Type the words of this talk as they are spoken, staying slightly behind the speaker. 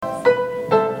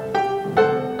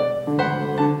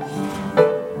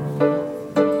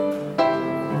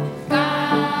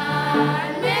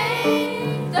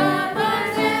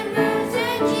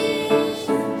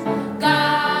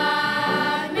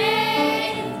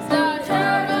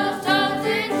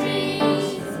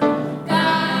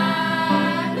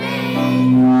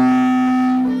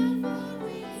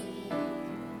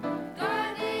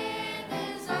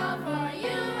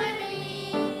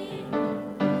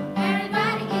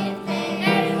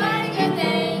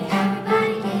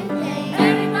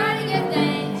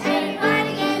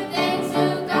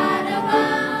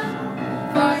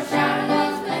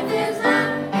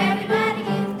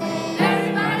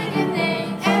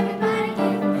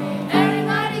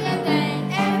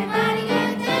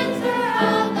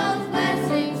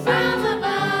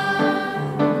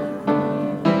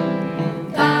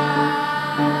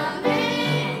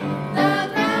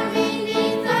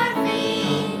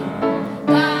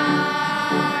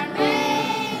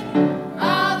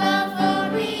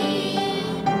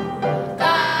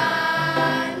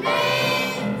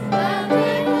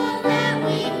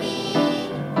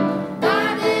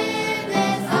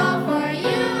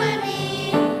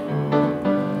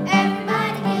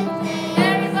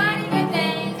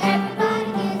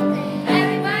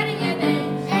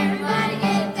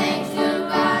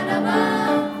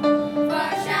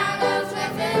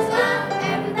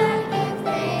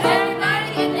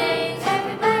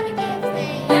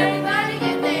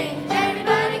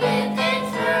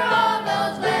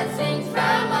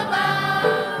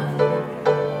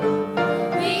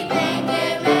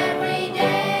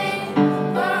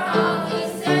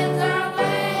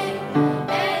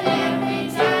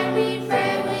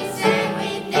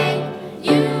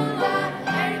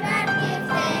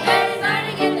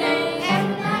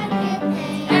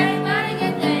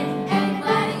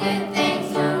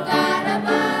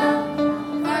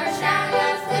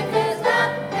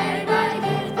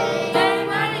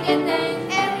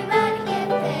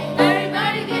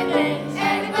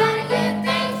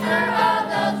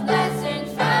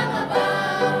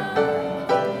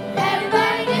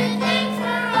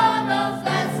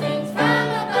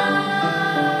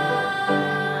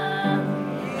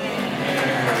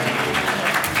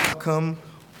welcome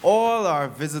all our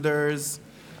visitors.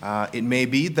 It may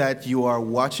be that you are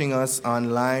watching us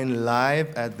online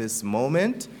live at this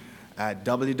moment at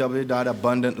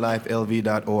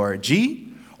www.abundantlifeLV.org,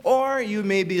 or you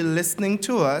may be listening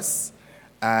to us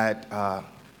at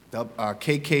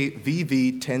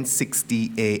KKVV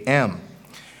 1060 AM.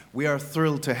 We are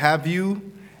thrilled to have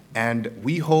you, and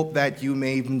we hope that you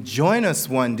may even join us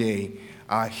one day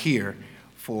here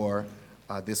for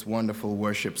this wonderful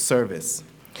worship service.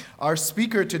 Our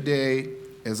speaker today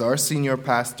is our senior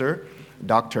pastor,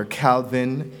 Dr.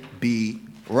 Calvin B.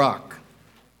 Rock.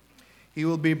 He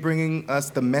will be bringing us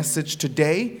the message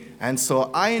today, and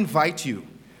so I invite you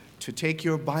to take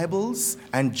your Bibles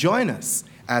and join us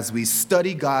as we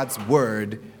study God's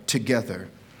Word together.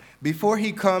 Before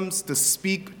he comes to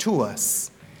speak to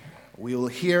us, we will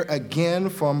hear again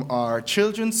from our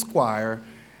children's choir,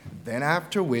 then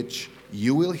after which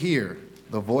you will hear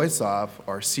the voice of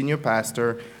our senior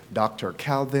pastor, Dr.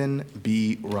 Calvin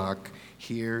B. Rock.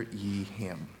 Hear ye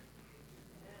him.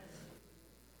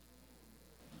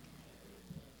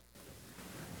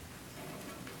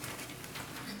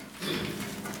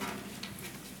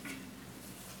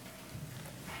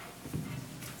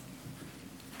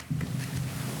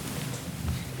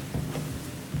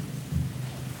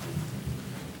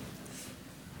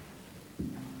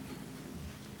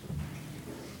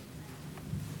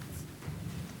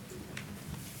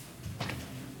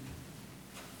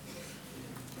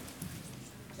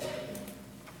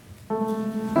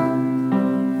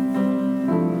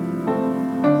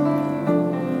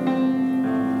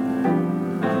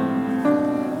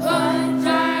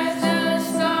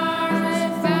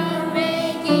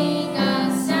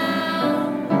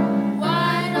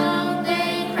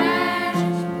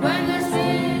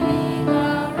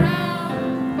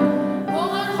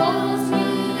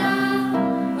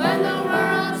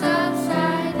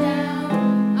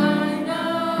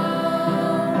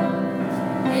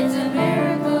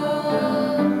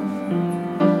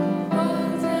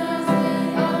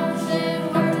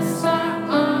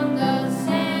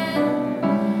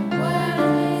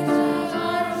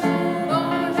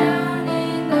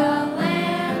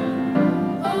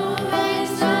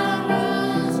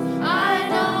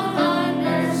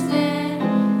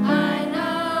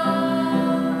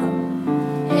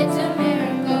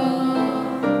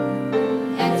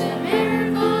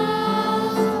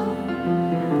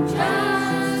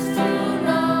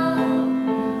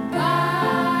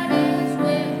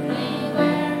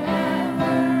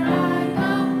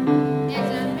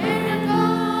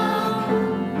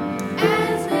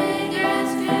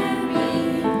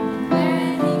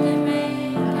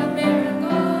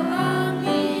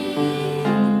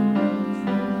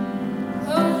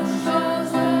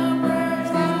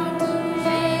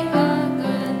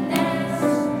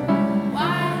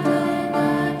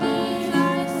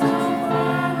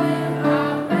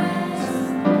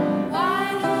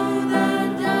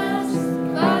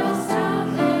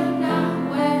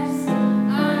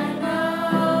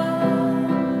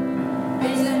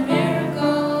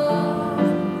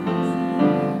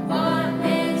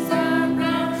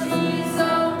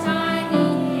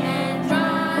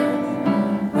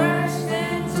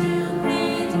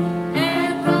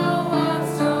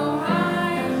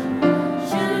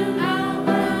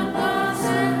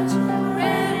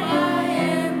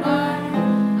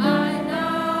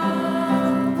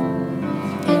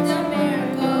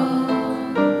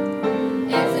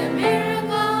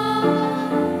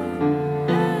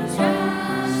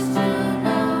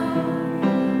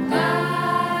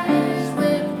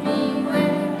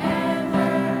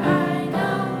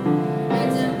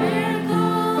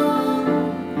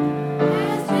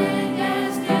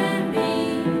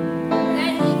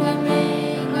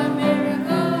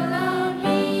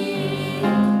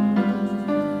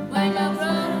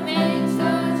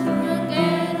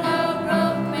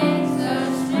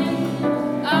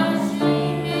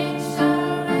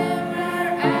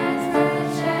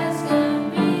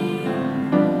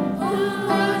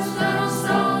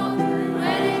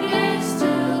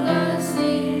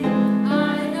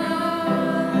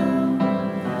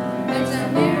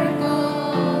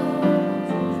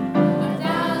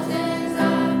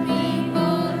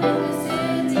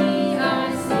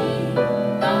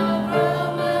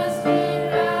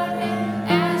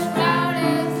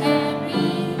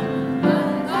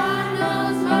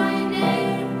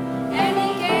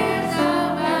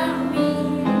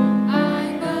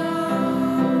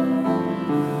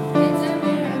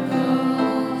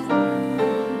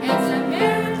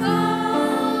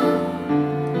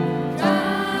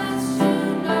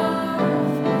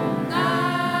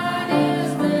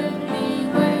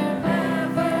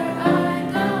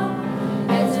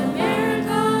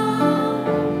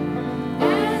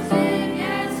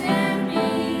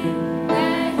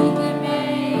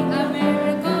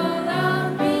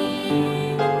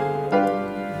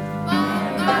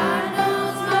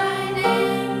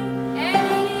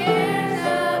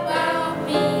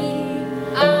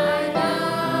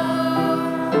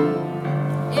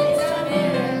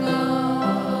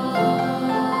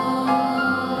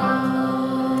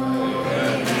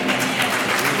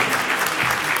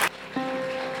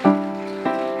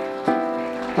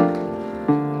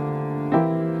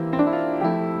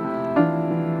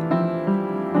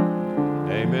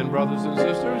 Amen, brothers and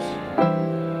sisters.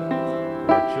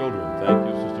 Our children, thank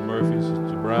you, Sister Murphy,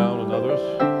 Sister Brown, and others.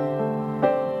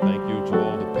 Thank you to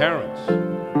all the parents.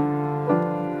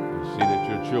 You see that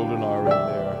your children are in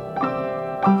their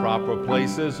proper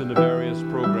places in the various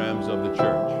programs of the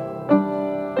church.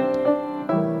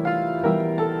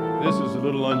 This is a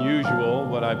little unusual,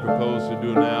 what I propose to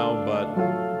do now, but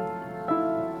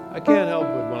I can't help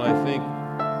it when I think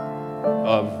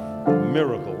of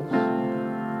miracles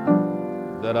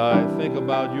that I think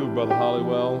about you, Brother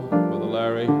Hollywell, Brother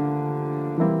Larry, and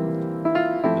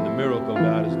the miracle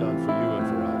God has done for you and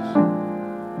for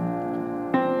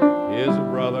us. Here's a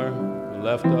brother who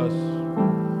left us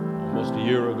almost a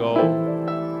year ago,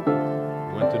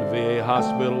 went to the VA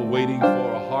hospital waiting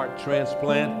for a heart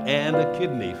transplant and a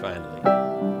kidney finally.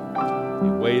 He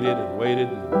waited and waited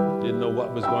and didn't know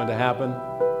what was going to happen.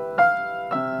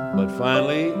 But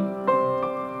finally,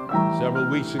 several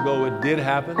weeks ago, it did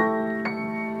happen.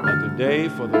 And today,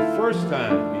 for the first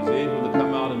time, he's able to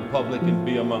come out in public and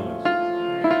be among us.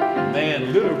 A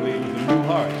man literally with a new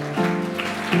heart.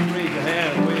 Raise your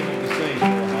hand, wave at the saints.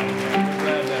 We're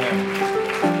glad to have you.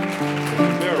 It's a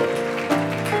miracle.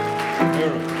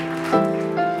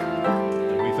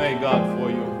 And we thank God for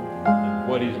you and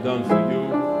what he's done for you.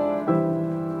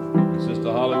 And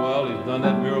Sister Hollywell, he's done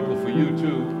that miracle for you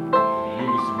too. You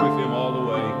was with him all the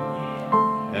way.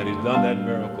 And he's done that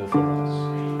miracle for us.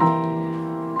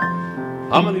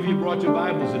 How many of you brought your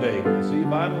Bibles today? Can you see your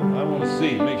Bible? I want to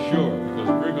see, make sure, because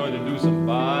we're going to do some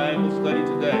Bible study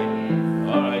today.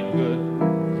 All right, good.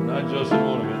 It's not just an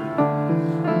ornament.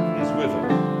 It's with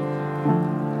us.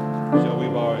 Shall we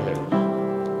bow our heads?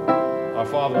 Our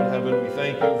Father in heaven, we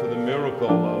thank you for the miracle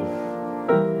of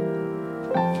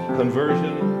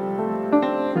conversion,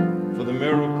 for the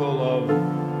miracle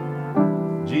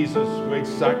of Jesus' great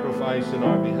sacrifice in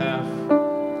our behalf,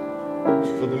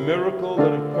 for the miracle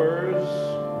that occurs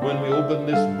when we open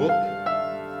this book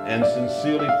and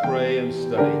sincerely pray and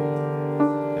study.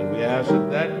 And we ask that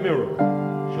that miracle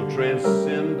shall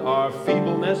transcend our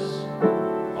feebleness,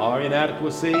 our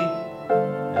inadequacy,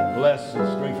 and bless and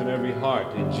strengthen every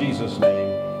heart. In Jesus'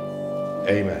 name,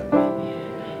 amen.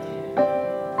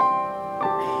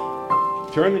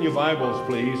 Turn in your Bibles,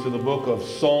 please, to the book of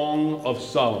Song of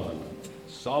Solomon.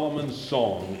 Solomon's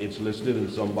Song, it's listed in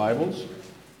some Bibles,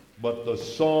 but the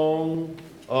Song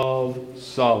of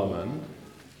Solomon.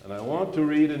 And I want to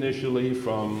read initially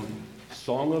from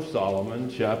Song of Solomon,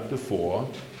 chapter 4,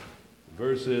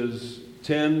 verses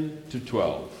 10 to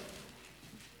 12.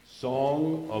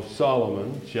 Song of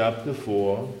Solomon, chapter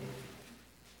 4,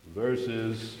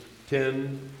 verses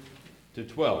 10 to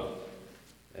 12.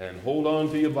 And hold on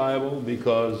to your Bible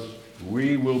because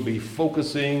we will be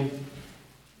focusing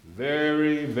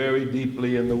very, very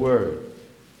deeply in the Word.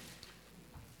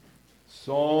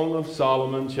 Song of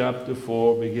Solomon, chapter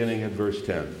 4, beginning at verse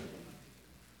 10.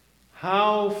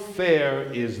 How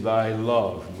fair is thy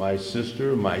love, my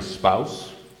sister, my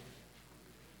spouse?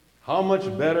 How much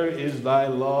better is thy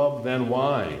love than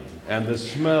wine, and the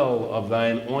smell of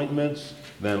thine ointments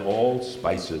than all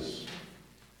spices?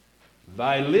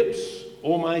 Thy lips,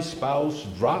 O my spouse,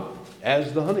 drop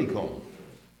as the honeycomb.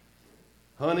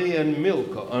 Honey and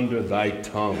milk are under thy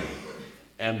tongue,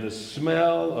 and the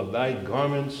smell of thy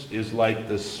garments is like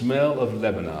the smell of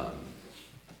Lebanon.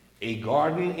 A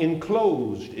garden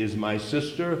enclosed is my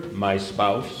sister, my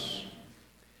spouse,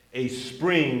 a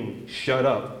spring shut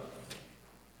up,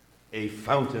 a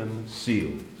fountain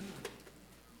sealed.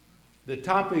 The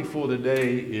topic for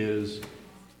today is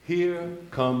Here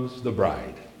Comes the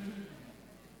Bride.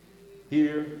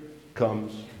 Here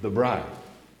comes the bride.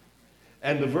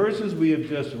 And the verses we have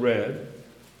just read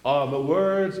are the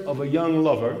words of a young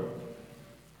lover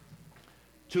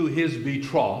to his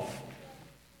betrothed,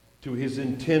 to his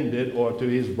intended, or to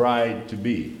his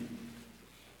bride-to-be.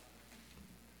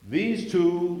 These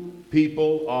two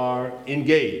people are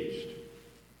engaged,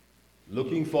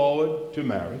 looking forward to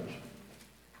marriage,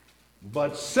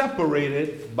 but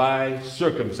separated by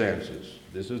circumstances.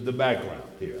 This is the background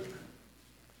here.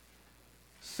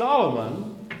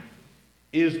 Solomon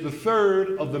is the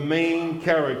third of the main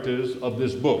characters of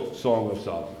this book, Song of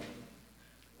Solomon.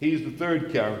 He's the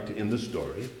third character in the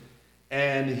story,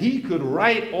 and he could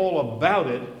write all about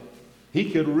it.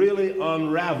 He could really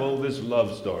unravel this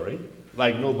love story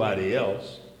like nobody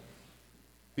else,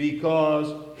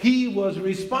 because he was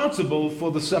responsible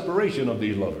for the separation of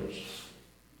these lovers.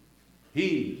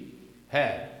 He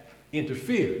had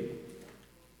interfered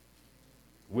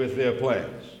with their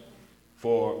plans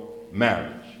for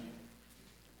marriage.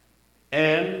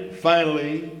 And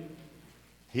finally,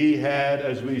 he had,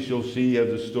 as we shall see as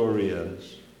the story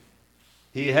ends,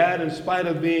 He had, in spite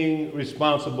of being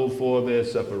responsible for their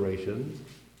separation,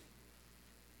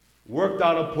 worked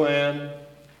out a plan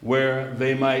where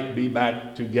they might be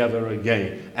back together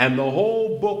again. And the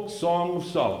whole book, Song of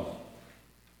Solomon,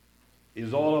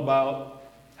 is all about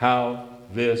how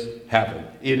this happened.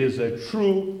 It is a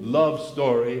true love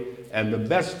story, and the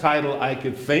best title I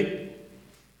could think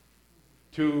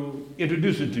to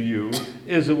introduce it to you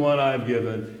is the one I've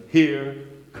given, Here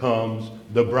Comes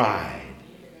the Bride.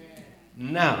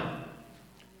 Now,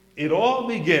 it all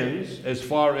begins, as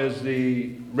far as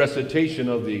the recitation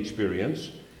of the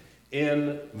experience,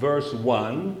 in verse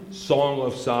 1, Song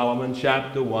of Solomon,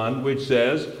 chapter 1, which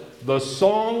says, the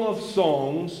Song of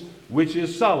Songs, which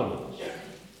is Solomon's.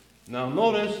 Now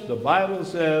notice, the Bible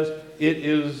says it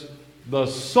is the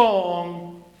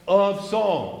Song of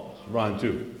Songs, Ron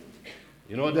 2.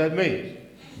 You know what that means?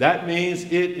 That means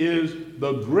it is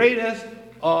the greatest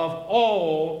of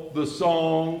all the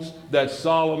songs that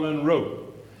Solomon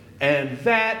wrote. And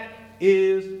that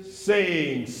is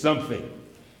saying something,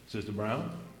 Sister Brown.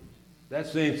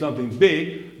 That's saying something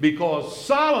big, because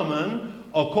Solomon,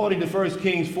 according to 1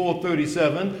 Kings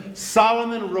 4:37,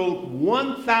 Solomon wrote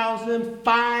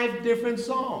 1,005 different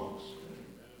songs.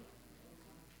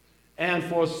 And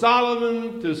for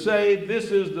Solomon to say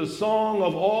this is the song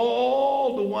of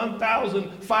all the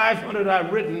 1,500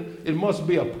 I've written, it must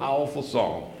be a powerful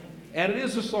song. And it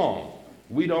is a song.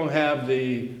 We don't have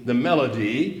the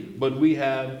melody, but we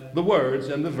have the words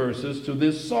and the verses to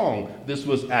this song. This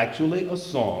was actually a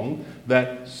song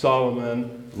that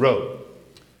Solomon wrote.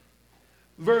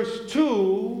 Verse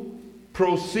 2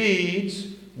 proceeds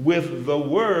with the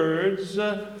words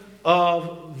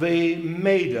of the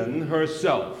maiden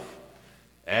herself.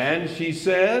 And she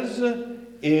says,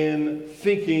 in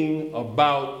thinking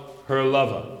about her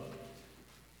lover,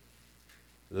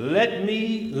 let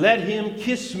him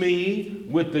kiss me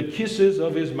with the kisses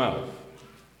of his mouth,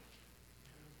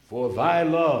 for thy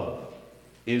love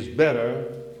is better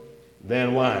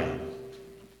than wine.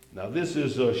 Now this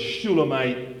is a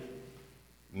Shulamite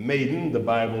maiden, the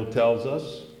Bible tells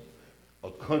us,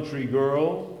 a country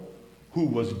girl who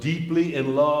was deeply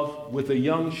in love with a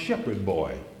young shepherd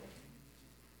boy.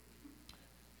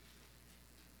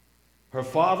 Her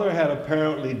father had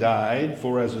apparently died,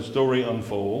 for as the story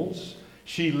unfolds,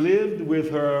 she lived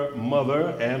with her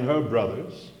mother and her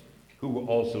brothers, who were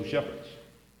also shepherds.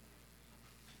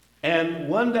 And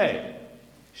one day,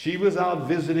 she was out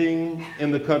visiting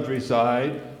in the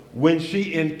countryside when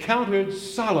she encountered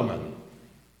Solomon,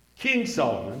 King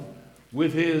Solomon,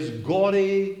 with his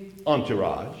gaudy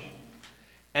entourage.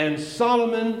 And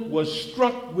Solomon was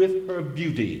struck with her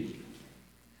beauty.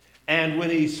 And when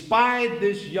he spied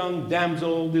this young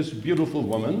damsel, this beautiful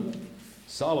woman,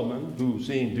 Solomon, who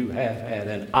seemed to have had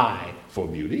an eye for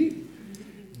beauty,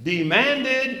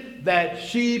 demanded that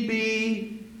she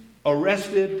be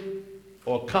arrested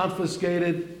or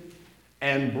confiscated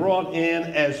and brought in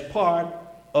as part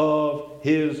of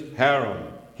his harem,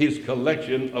 his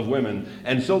collection of women.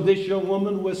 And so this young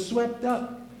woman was swept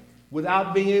up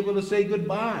without being able to say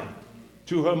goodbye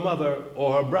to her mother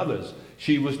or her brothers.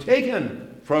 She was taken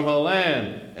from her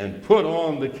land and put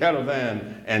on the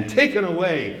caravan and taken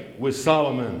away with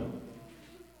Solomon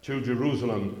to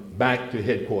Jerusalem, back to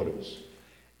headquarters.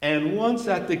 And once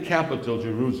at the capital,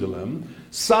 Jerusalem,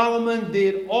 Solomon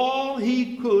did all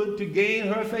he could to gain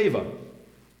her favor.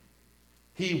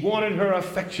 He wanted her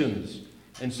affections,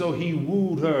 and so he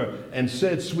wooed her and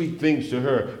said sweet things to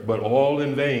her, but all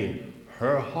in vain.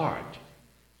 Her heart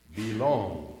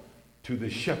belonged to the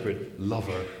shepherd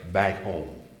lover back home.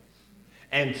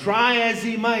 And try as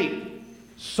he might,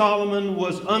 Solomon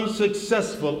was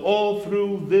unsuccessful all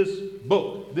through this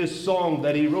book, this song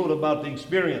that he wrote about the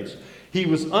experience. He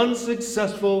was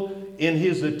unsuccessful in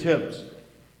his attempts.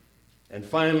 And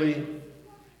finally,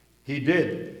 he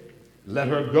did let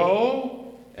her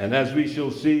go. And as we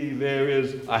shall see, there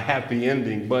is a happy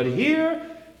ending. But here,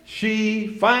 she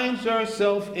finds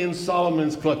herself in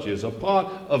Solomon's clutches, a part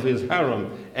of his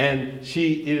harem. And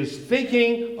she is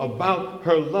thinking about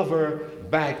her lover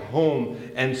back home.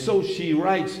 And so she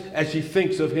writes, as she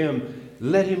thinks of him,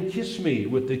 let him kiss me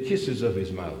with the kisses of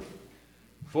his mouth.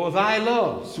 For thy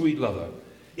love, sweet lover,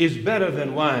 is better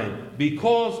than wine.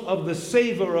 Because of the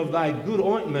savor of thy good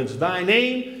ointments, thy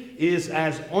name is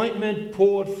as ointment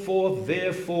poured forth,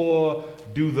 therefore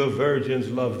do the virgins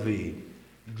love thee.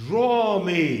 Draw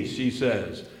me, she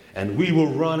says, and we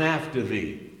will run after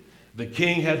thee. The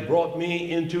king hath brought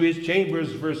me into his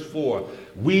chambers, verse 4.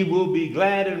 We will be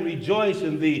glad and rejoice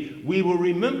in thee. We will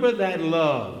remember that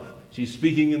love. She's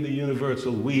speaking in the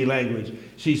universal we language.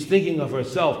 She's thinking of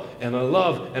herself and her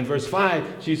love. And verse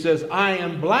 5, she says, I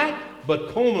am black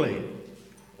but comely.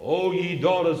 O ye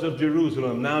daughters of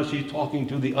Jerusalem. Now she's talking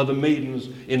to the other maidens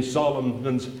in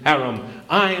Solomon's harem.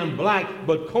 I am black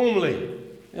but comely.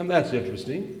 And that's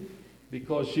interesting,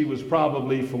 because she was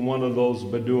probably from one of those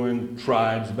Bedouin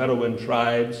tribes,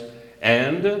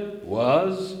 and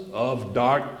was of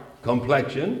dark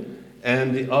complexion.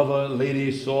 And the other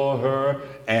lady saw her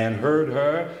and heard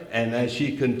her, and as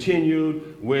she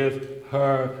continued with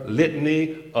her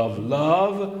litany of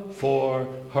love for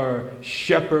her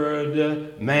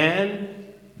shepherd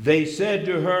man, they said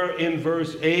to her in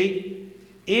verse 8,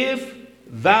 if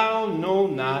thou know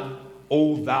not,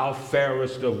 O thou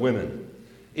fairest of women.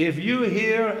 If you're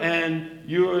here and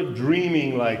you're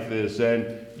dreaming like this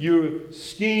and you're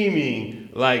scheming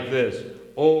like this,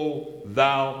 O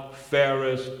thou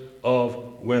fairest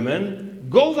of women,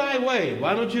 go thy way.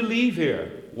 Why don't you leave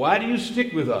here? Why do you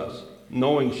stick with us?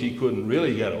 Knowing she couldn't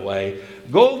really get away.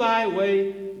 Go thy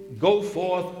way, go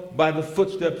forth by the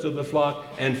footsteps of the flock,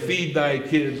 and feed thy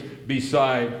kids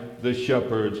beside the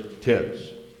shepherd's tents.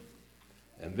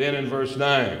 And then in verse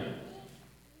 9,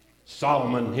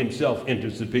 Solomon himself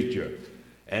enters the picture.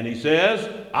 And he says,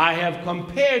 I have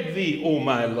compared thee, O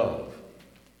my love,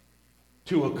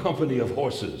 to a company of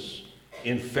horses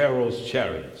in Pharaoh's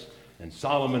chariots. And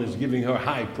Solomon is giving her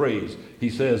high praise.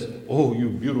 He says, oh, you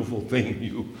beautiful thing,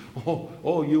 you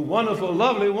wonderful,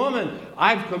 lovely woman.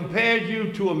 I've compared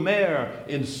you to a mare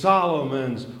in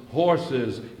Solomon's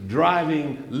horses,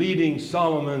 leading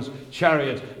Solomon's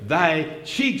chariots. Thy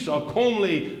cheeks are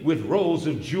comely with rows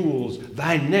of jewels,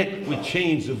 thy neck with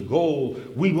chains of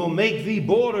gold. We will make thee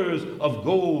borders of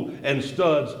gold and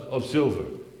studs of silver.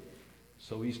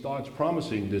 So he starts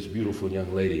promising this beautiful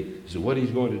young lady what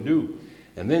he's going to do.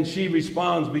 And then she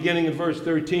responds, beginning in verse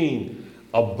 13,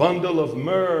 a bundle of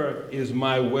myrrh is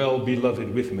my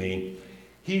well-beloved with me.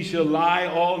 He shall lie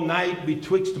all night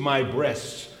betwixt my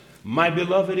breasts. My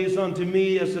beloved is unto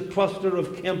me as a cluster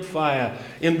of campfire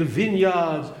in the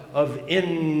vineyards of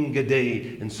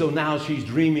En-gedi. And so now she's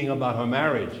dreaming about her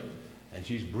marriage. And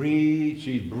she's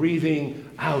breathing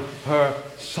out her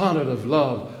sonnet of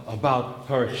love about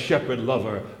her shepherd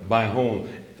lover back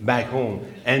home.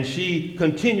 And she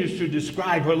continues to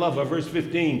describe her lover. Verse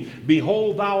 15,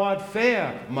 behold, thou art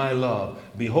fair, my love.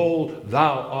 Behold,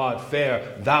 thou art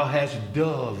fair. Thou hast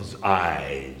dove's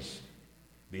eyes.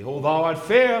 Behold, thou art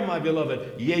fair, my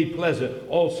beloved, yea, pleasant.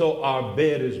 Also our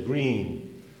bed is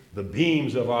green. The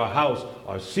beams of our house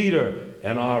are cedar,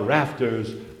 and our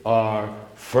rafters are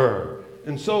fir.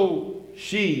 And so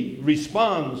she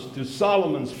responds to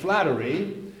Solomon's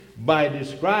flattery by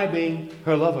describing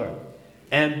her lover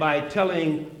and by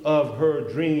telling of her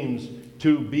dreams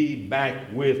to be back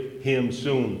with him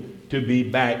soon, to be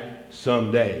back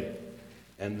someday.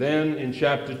 And then in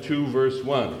chapter 2, verse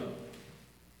 1,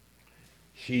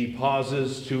 she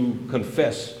pauses to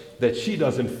confess that she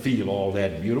doesn't feel all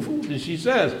that beautiful. And she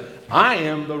says, I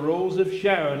am the rose of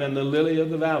Sharon and the lily of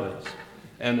the valleys.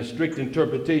 And the strict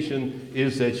interpretation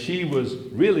is that she was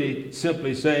really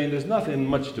simply saying, there's nothing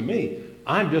much to me.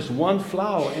 I'm just one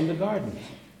flower in the garden.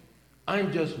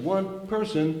 I'm just one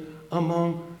person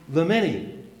among the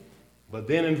many. But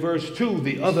then in verse 2,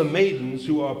 the other maidens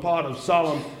who are part of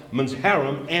Solomon's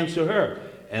harem answer her.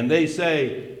 And they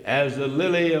say, as the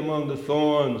lily among the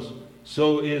thorns,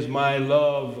 so is my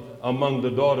love among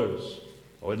the daughters.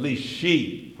 Or at least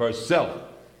she herself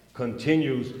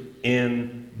continues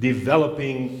in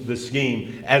developing the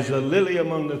scheme. As the lily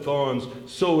among the thorns,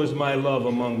 so is my love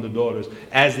among the daughters.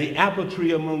 As the apple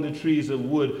tree among the trees of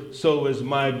wood, so is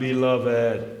my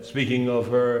beloved. Speaking of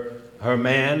her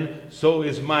man, so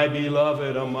is my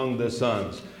beloved among the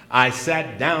sons. I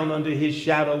sat down under his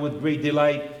shadow with great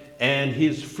delight, and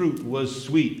his fruit was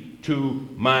sweet to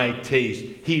my taste.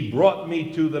 He brought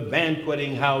me to the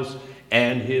banqueting house,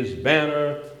 and his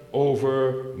banner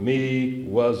over me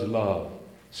was love.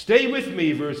 Stay with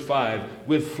me, verse 5,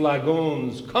 with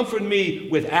flagons. Comfort me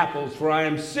with apples, for I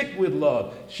am sick with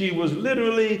love. She was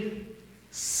literally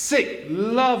sick,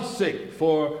 lovesick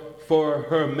for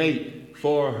her mate,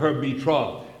 for her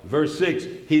betrothed. Verse 6,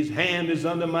 his hand is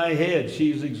under my head.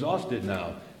 She's exhausted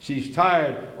now. She's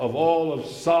tired of all of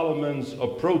Solomon's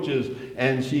approaches,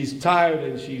 and she's tired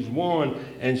and she's worn,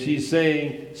 and she's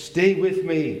saying, stay with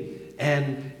me.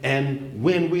 And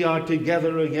when we are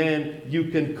together again, you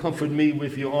can comfort me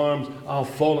with your arms. I'll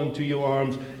fall into your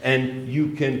arms, and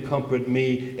you can comfort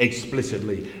me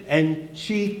explicitly. And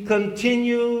she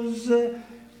continues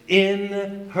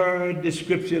in her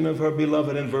description of her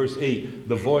beloved in verse 8.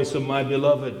 The voice of my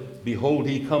beloved, behold,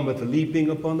 he cometh leaping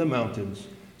upon the mountains,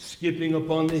 skipping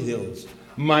upon the hills.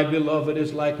 My beloved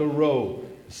is like a roe.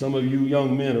 Some of you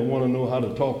young men who want to know how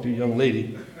to talk to a young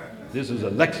lady, this is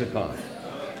a lexicon.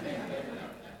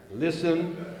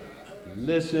 Listen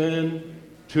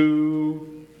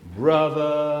to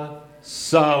Brother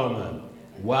Solomon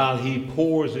while he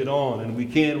pours it on. And we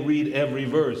can't read every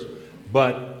verse,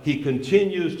 but he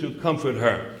continues to comfort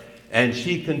her. And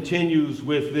she continues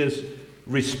with this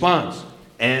response.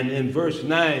 And in verse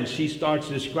 9, she starts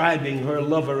describing her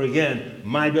lover again.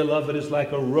 My beloved is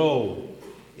like a roe.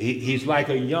 He's like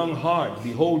a young hart.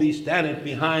 Behold, he standeth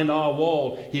behind our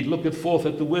wall. He looketh forth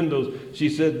at the windows. She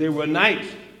said, there were nights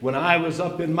when I was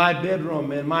up in my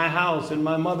bedroom, in my house, in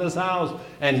my mother's house,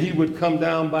 and he would come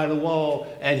down by the wall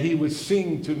and he would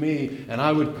sing to me, and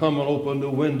I would come and open the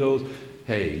windows.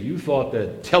 Hey, you thought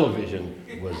that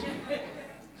television was...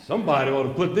 Somebody ought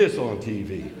to put this on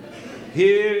TV.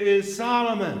 Here is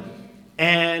Solomon,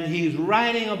 and he's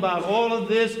writing about all of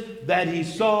this that he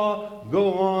saw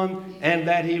go on and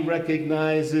that he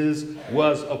recognizes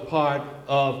was a part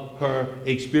of her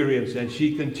experience. And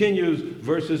she continues,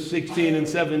 verses 16 and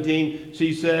 17.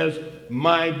 She says,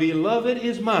 my beloved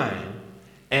is mine,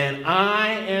 and I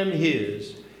am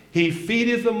his. He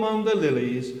feedeth among the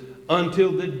lilies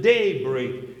until the day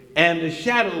break, and the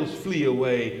shadows flee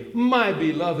away. My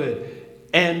beloved,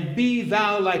 and be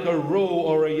thou like a roe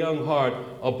or a young hart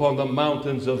upon the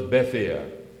mountains of Bether.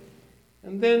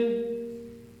 And then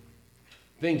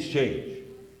things change.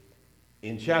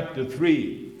 In chapter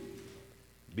 3,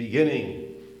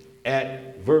 beginning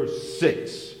at verse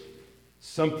 6,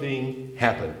 something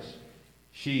happens.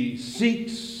 She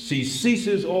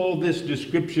ceases all this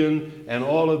description and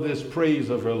all of this praise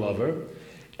of her lover,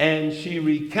 and she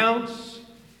recounts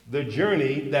the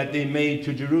journey that they made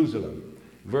to Jerusalem.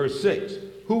 Verse 6,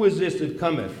 who is this that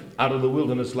cometh out of the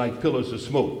wilderness like pillars of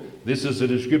smoke? This is a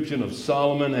description of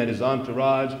Solomon and his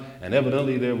entourage, and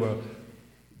evidently there were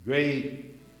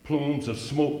great plumes of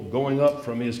smoke going up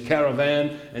from his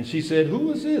caravan. And she said,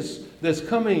 who is this that's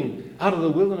coming out of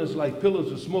the wilderness like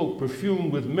pillars of smoke,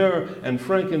 perfumed with myrrh and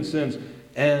frankincense,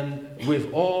 and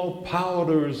with all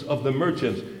powders of the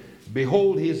merchants?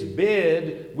 Behold, his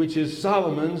bed, which is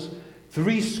Solomon's,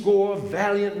 80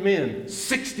 valiant men,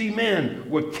 60 men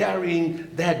were carrying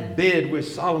that bed where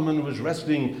Solomon was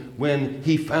resting when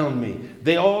he found me.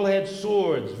 They all had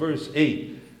swords, verse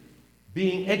 8.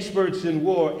 Being experts in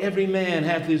war, every man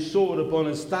hath his sword upon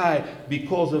his thigh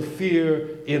because of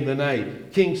fear in the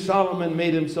night. King Solomon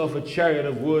made himself a chariot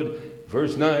of wood.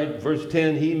 Verse 9, verse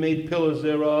 10, he made pillars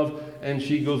thereof. And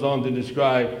she goes on to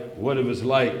describe what it was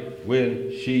like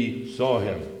when she saw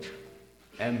him.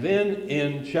 And then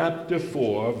in chapter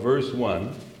 4, verse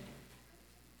 1,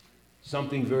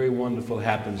 something very wonderful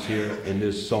happens here in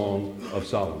this Song of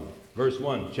Solomon. Verse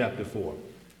 1, chapter 4.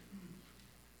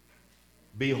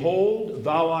 Behold,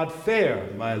 thou art fair,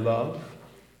 my love.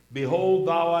 Behold,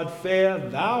 thou art fair.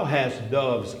 Thou hast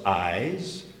dove's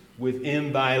eyes.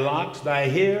 Within thy locks, thy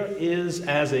hair is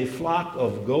as a flock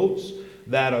of goats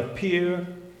that appear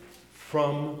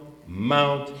from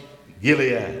Mount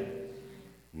Gilead.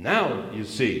 Now, you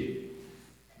see,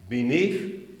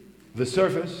 beneath the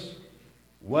surface,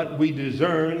 what we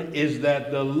discern is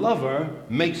that the lover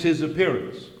makes his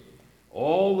appearance.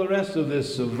 All the rest of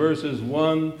this, verses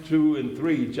 1, 2, and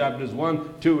 3, chapters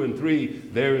 1, 2, and 3,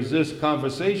 there is this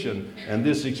conversation and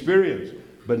this experience.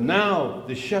 But now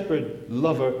the shepherd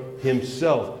lover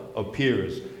himself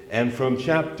appears. And from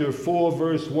chapter 4,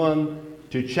 verse 1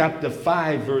 to chapter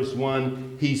 5, verse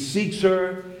 1, he seeks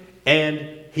her and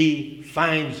he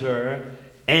finds her.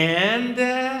 And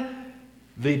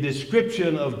the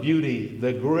description of beauty,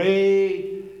 the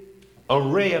great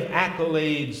array of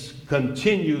accolades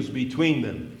continues between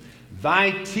them.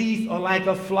 Thy teeth are like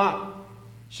a flock,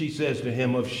 she says to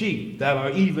him, of sheep that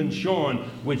are even shorn,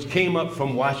 which came up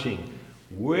from washing,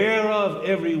 whereof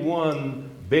every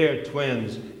one bare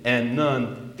twins, and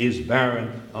none is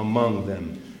barren among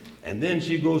them. And then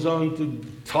she goes on to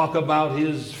talk about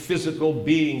his physical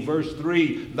being. Verse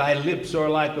 3, thy lips are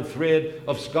like a thread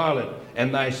of scarlet,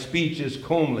 and thy speech is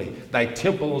comely. Thy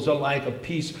temples are like a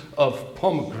piece of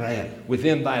pomegranate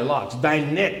within thy locks. Thy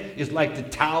neck is like the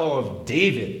Tower of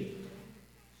David.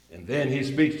 And then he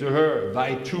speaks to her,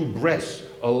 thy two breasts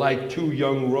are like two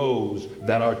young roes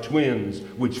that are twins,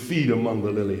 which feed among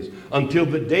the lilies. Until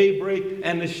the day break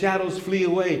and the shadows flee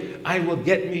away, I will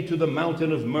get me to the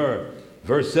mountain of myrrh.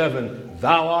 Verse 7,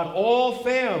 thou art all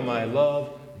fair, my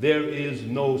love. There is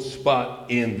no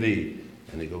spot in thee.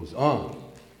 And it goes on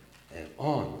and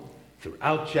on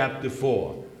throughout chapter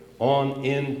 4, on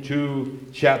into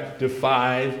chapter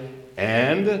 5.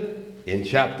 And in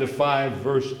chapter 5,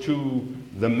 verse 2,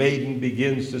 the maiden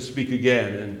begins to speak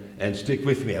again. And stick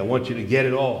with me. I want you to get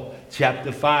it all.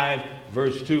 Chapter 5,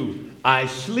 verse 2. I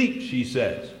sleep, she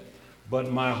says,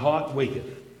 but my heart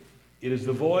waketh. It is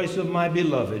the voice of my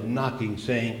beloved knocking,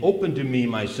 saying, open to me,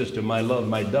 my sister, my love,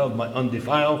 my dove, my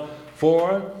undefiled,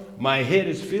 for my head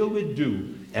is filled with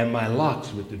dew, and my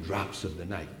locks with the drops of the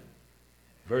night.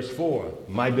 Verse 4,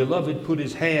 my beloved put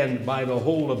his hand by the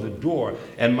hole of the door,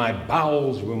 and my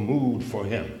bowels were moved for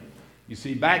him. You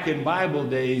see, back in Bible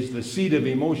days, the seat of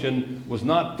emotion was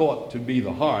not thought to be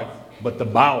the heart, but the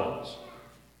bowels.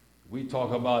 We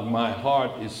talk about my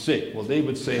heart is sick. Well, they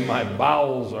would say my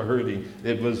bowels are hurting.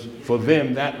 It was, for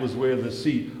them, that was where the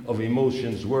seat of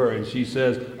emotions were. And she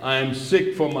says, I'm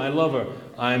sick for my lover.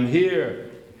 I'm here.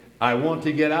 I want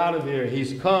to get out of here.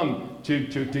 He's come to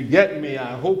get me.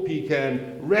 I hope he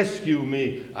can rescue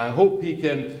me. I hope he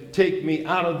can take me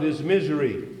out of this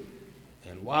misery.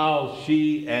 And while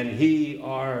she and he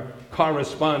are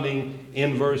corresponding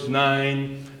in verse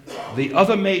 9, the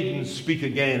other maidens speak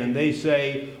again, and they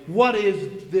say, what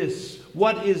is this?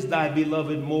 What is thy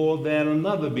beloved more than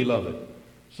another beloved?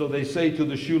 So they say to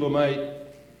the Shulamite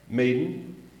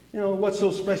maiden, what's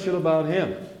so special about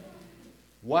him?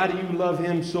 Why do you love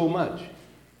him so much?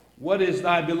 What is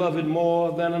thy beloved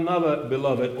more than another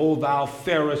beloved, O thou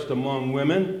fairest among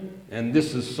women? And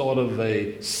this is sort of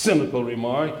a cynical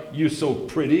remark. You're so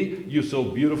pretty. You're so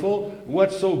beautiful.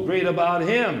 What's so great about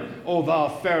him, O thou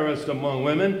fairest among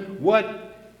women?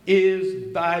 What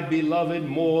is thy beloved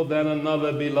more than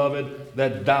another beloved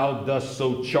that thou dost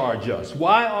so charge us?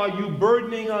 Why are you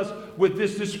burdening us with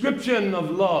this description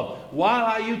of love? Why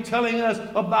are you telling us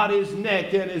about his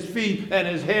neck and his feet and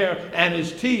his hair and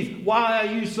his teeth? Why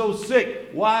are you so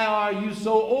sick? Why are you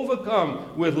so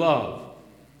overcome with love?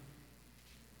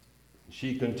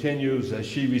 She continues as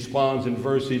she responds in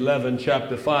verse 11,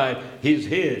 chapter 5, his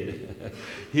head.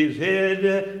 His head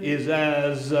is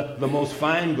as the most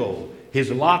fine gold.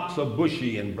 His locks are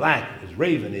bushy and black as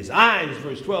raven. His eyes,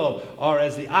 verse 12, are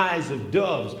as the eyes of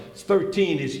doves.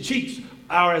 13, his cheeks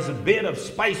are as a bed of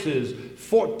spices.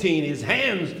 14, his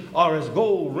hands are as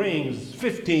gold rings.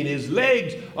 15, his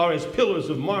legs are as pillars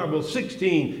of marble.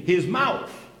 16, his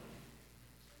mouth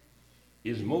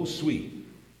is most sweet.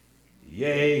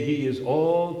 Yea, he is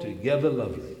altogether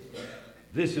lovely.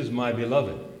 This is my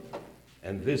beloved,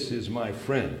 and this is my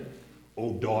friend.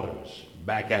 O daughters,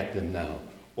 back at them now.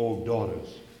 O daughters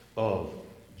of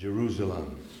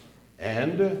Jerusalem.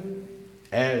 And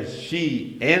as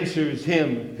she answers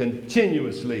him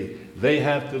continuously, they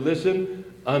have to listen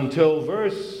until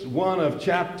verse 1 of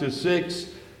chapter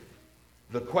 6.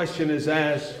 The question is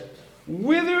asked,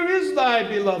 whither is thy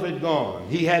beloved gone?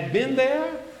 He had been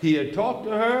there. He had talked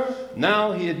to her.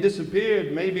 Now he had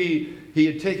disappeared. Maybe he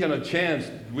had taken a chance.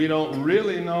 We don't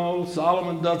really know.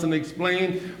 Solomon doesn't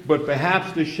explain. But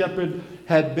perhaps the shepherd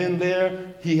had been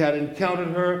there. He had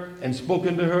encountered her and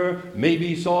spoken to her. Maybe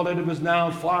he saw that it was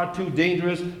now far too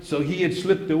dangerous. So he had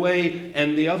slipped away.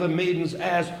 And the other maidens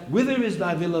asked, whither is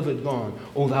thy beloved gone,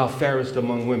 O thou fairest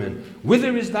among women?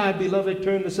 Whither is thy beloved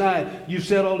turned aside? You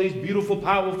said all these beautiful,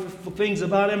 powerful things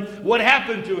about him. What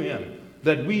happened to him?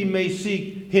 That we may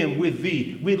seek him with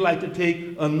thee. We'd like to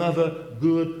take another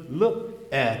good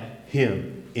look at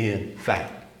him, in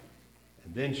fact.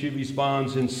 And then she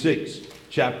responds in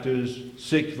chapters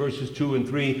 6, verses 2 and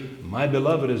 3. My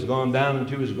beloved has gone down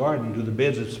into his garden, to the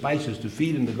beds of spices, to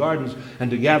feed in the gardens,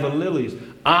 and to gather lilies.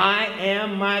 I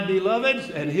am my beloved's.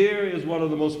 And here is one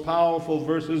of the most powerful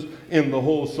verses in the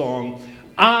whole song.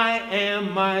 I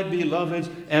am my beloved's,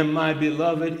 and my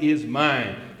beloved is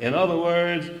mine. In other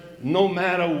words, no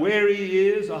matter where he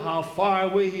is or how far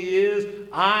away he is,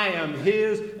 I am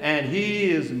his and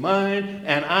he is mine,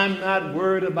 and I'm not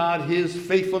worried about his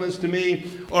faithfulness to me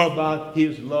or about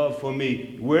his love for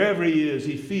me. Wherever he is,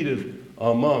 he feedeth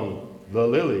among the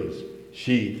lilies,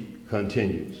 she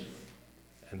continues.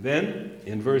 And then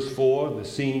in verse 4, the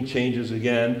scene changes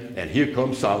again, and here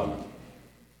comes Solomon.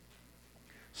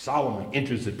 Solomon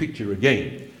enters the picture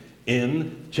again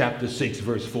in chapter 6,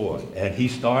 verse 4, and he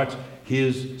starts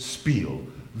his spiel.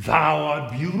 Thou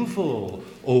art beautiful,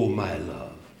 O my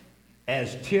love,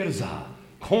 as Tirzah,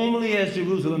 comely as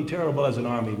Jerusalem, terrible as an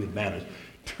army with banners.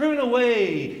 Turn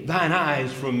away thine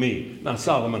eyes from me. Now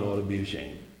Solomon ought to be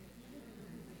ashamed.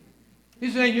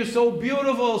 He's saying, you're so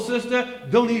beautiful, sister.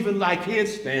 Don't even like it,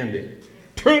 stand it.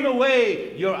 Turn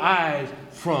away your eyes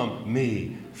from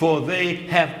me, for they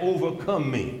have overcome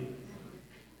me.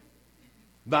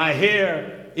 Thy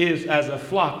hair is as a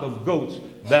flock of goats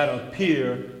that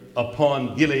appear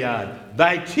upon Gilead.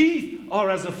 Thy teeth are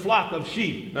as a flock of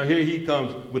sheep. Now here he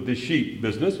comes with the sheep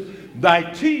business. Thy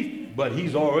teeth, but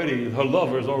her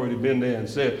lover's already been there and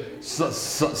said,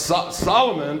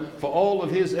 Solomon, for all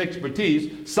of his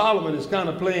expertise, Solomon is kind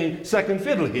of playing second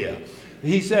fiddle here.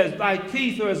 He says, thy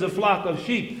teeth are as a flock of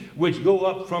sheep which go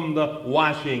up from the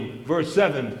washing. Verse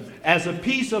 7, as a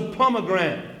piece of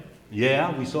pomegranate.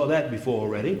 Yeah, we saw that before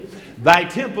already. Thy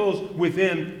temples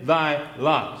within thy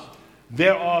locks.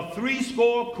 There are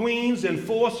 60 queens and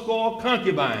 80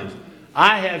 concubines.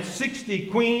 I have 60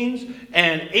 queens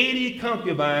and 80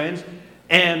 concubines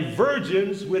and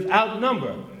virgins without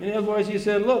number. In other words, he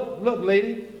said, look,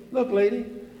 lady.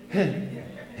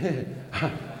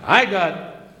 I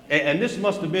got, and this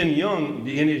must have been young,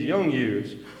 in his young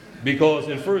years, because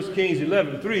in 1 Kings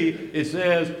 11:3, it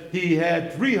says he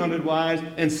had 300 wives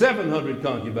and 700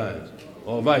 concubines,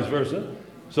 or vice versa.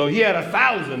 So he had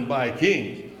 1,000 by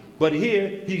kings. But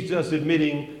here, he's just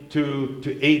admitting to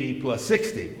 80 plus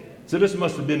 60. So this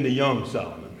must have been the young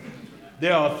Solomon.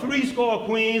 There are 80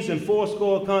 queens and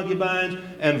 80 concubines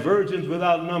and virgins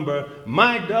without number.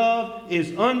 My dove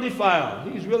is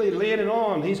undefiled. He's really laying it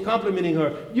on. He's complimenting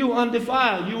her. You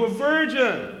undefiled. You a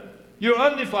virgin. You're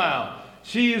undefiled.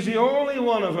 She is the only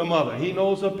one of her mother. He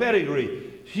knows her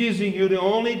pedigree. You're the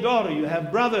only daughter. You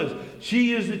have brothers.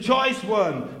 She is the choice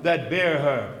one that bare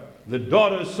her. The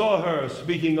daughters saw her,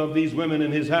 speaking of these women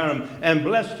in his harem, and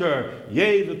blessed her.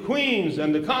 Yea, the queens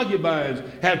and the concubines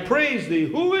have praised thee.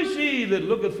 Who is she that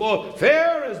looketh forth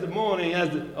fair as the morning?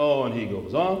 Oh, and he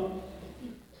goes on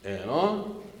and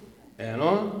on and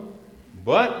on.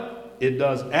 But it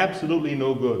does absolutely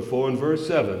no good. For in verse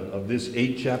 7 of this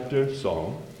 8-chapter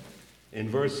psalm, in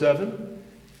verse 7,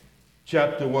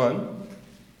 chapter 1,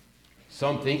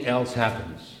 something else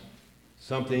happens.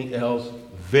 Something else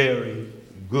very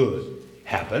good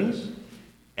happens,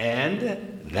 and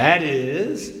that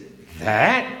is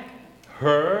that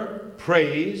her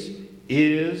praise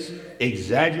is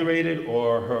exaggerated,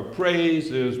 or her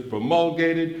praise is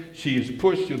promulgated. She is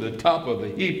pushed to the top of the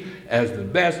heap as the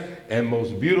best and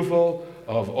most beautiful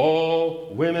of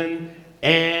all women,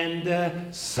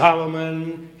 and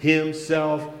Solomon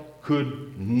himself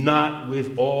could not,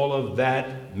 with all of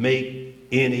that, make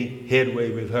any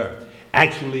headway with her.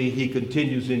 Actually, he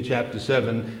continues in chapter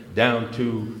 7 down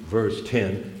to verse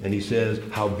 10, and he says,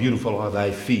 how beautiful are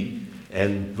thy feet.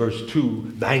 And verse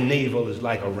 2, thy navel is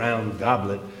like a round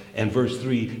goblet. And verse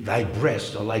 3, thy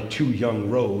breasts are like 2 young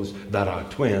roes that are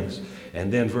twins.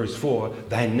 And then verse 4,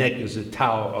 thy neck is a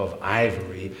tower of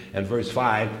ivory. And verse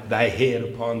 5, thy head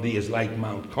upon thee is like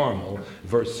Mount Carmel.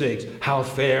 Verse 6, how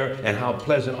fair and how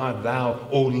pleasant art thou,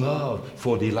 O love,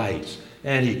 for delights.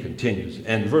 And he continues.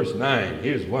 And verse 9,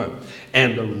 here's one.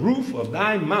 And the roof of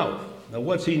thy mouth. Now,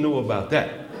 what's he know about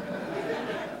that?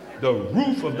 The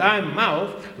roof of thy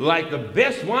mouth like the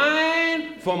best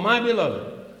wine for my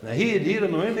beloved. Now, he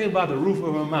doesn't know anything about the roof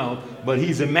of her mouth, but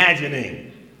he's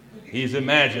imagining. He's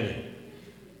imagining.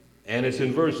 And it's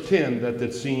in verse 10 that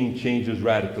the scene changes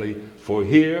radically. For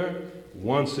here,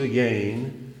 once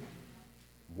again,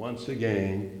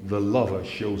 the lover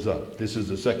shows up. This is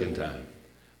the second time.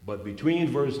 But between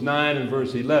verse 9 and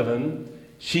verse 11,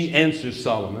 she answers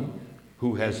Solomon,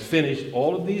 who has finished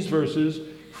all of these verses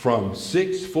from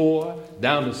 6:4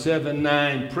 down to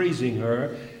 7:9, praising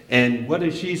her. And what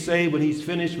does she say when he's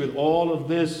finished with all of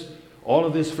this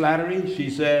flattery? She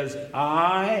says,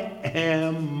 I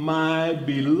am my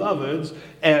beloved's,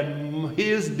 and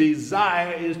his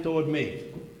desire is toward me.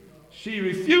 She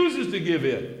refuses to give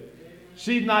in.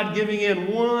 She's not giving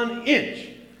in 1 inch.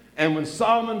 And when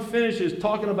Solomon finishes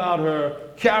talking about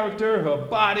her character, her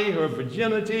body, her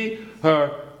virginity,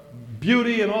 her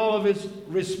beauty, and all of its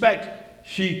respect,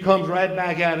 she comes right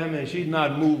back at him, and she's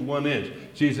not moved 1 inch.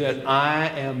 She says, I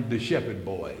am the shepherd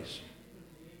boys.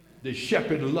 The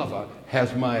shepherd lover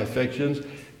has my affections,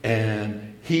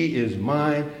 and he is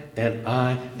mine, and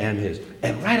I am his.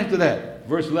 And right after that,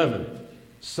 verse 11,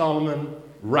 Solomon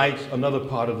writes another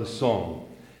part of the song.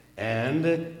 And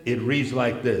it reads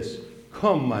like this.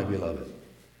 Come, my beloved,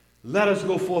 let us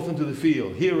go forth into the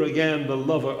field. Here again the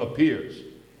lover appears.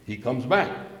 He comes back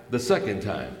the second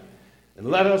time. And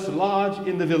let us lodge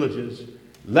in the villages.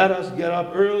 Let us get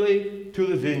up early to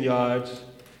the vineyards.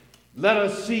 Let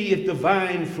us see if the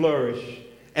vine flourish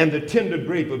and the tender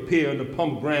grape appear and the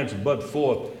pomegranates bud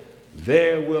forth.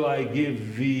 There will I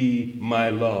give thee my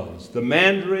loves. The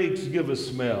mandrakes give a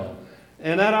smell.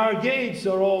 And at our gates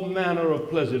are all manner of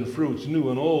pleasant fruits,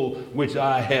 new and old, which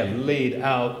I have laid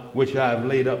out, which I have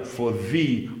laid up for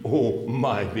thee, O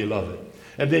my beloved.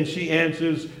 And then she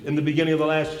answers in the beginning of the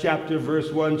last chapter,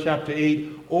 verse 1, chapter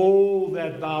 8, Oh,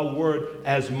 that thou wert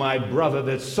as my brother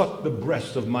that sucked the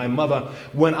breast of my mother.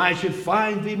 When I should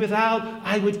find thee without,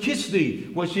 I would kiss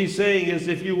thee. What she's saying is,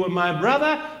 if you were my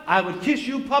brother, I would kiss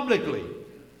you publicly,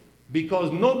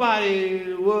 because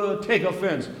nobody would take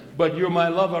offense. But you're my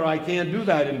lover, I can't do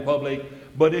that in public.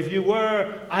 But if you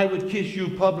were, I would kiss you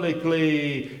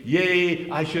publicly. Yea,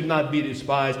 I should not be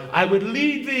despised. I would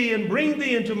lead thee and bring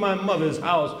thee into my mother's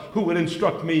house, who would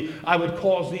instruct me. I would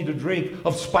cause thee to drink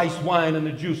of spiced wine and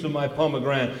the juice of my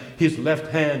pomegranate. His left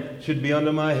hand should be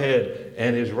under my head,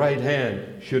 and his right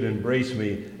hand should embrace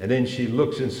me. And then she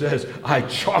looks and says, I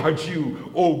charge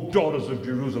you, O daughters of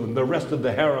Jerusalem, the rest of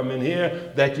the harem in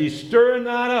here, that ye stir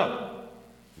not up,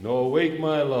 nor wake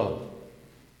my love,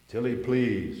 till he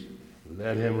please,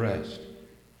 let him rest.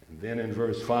 And then in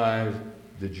verse 5,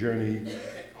 the journey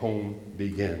home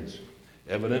begins.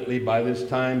 Evidently, by this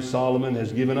time, Solomon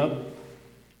has given up.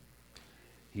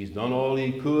 He's done all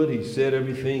he could. He said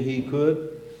everything he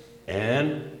could.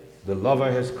 And the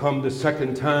lover has come the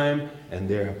second time, and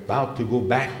they're about to go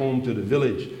back home to the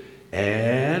village.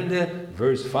 And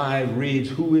verse 5 reads,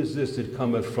 who is this that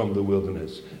cometh from the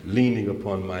wilderness, leaning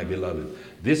upon my beloved?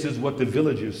 This is what the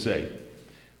villagers say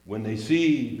when they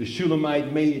see the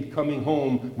Shulamite maid coming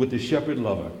home with the shepherd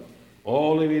lover,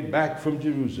 all the way back from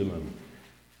Jerusalem.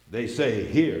 They say,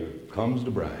 here comes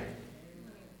the bride.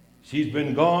 She's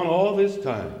been gone all this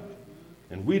time,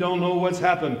 and we don't know what's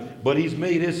happened, but he's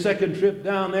made his second trip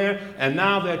down there, and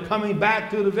now they're coming back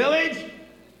to the village.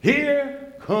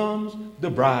 Here comes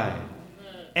the bride,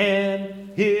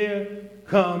 and here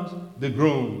comes the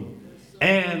groom.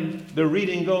 And the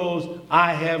reading goes,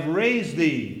 I have raised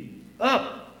thee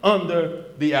up under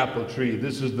the apple tree.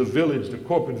 This is the village, the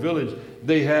corporate village.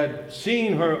 They had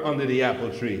seen her under the apple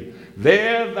tree.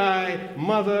 There thy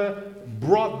mother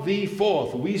brought thee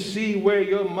forth. We see where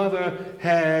your mother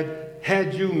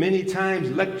had you many times,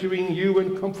 lecturing you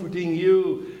and comforting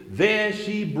you. There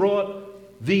she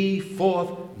brought thee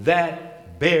forth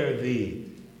that bare thee.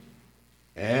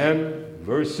 And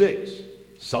verse 6,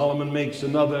 Solomon makes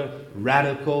another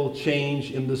radical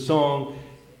change in the song,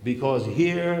 because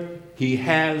here he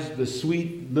has the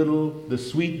sweet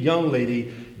young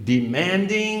lady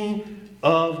demanding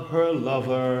of her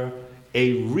lover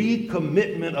a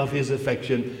recommitment of his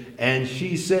affection. And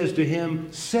she says to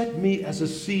him, set me as a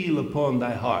seal upon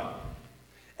thy heart,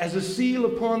 as a seal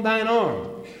upon thine arm.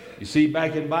 You see,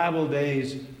 back in Bible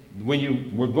days, when you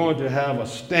were going to have a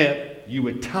stamp, you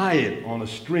would tie it on a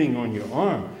string on your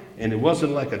arm. And it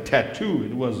wasn't like a tattoo.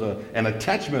 It was an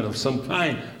attachment of some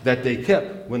kind that they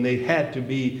kept when they had to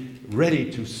be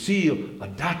ready to seal a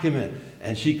document.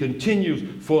 And she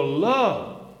continues, for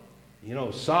love. You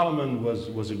know, Solomon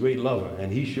was a great lover,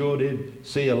 and he sure did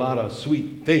say a lot of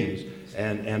sweet things.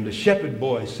 And the shepherd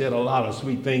boy said a lot of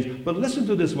sweet things. But listen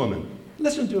to this woman.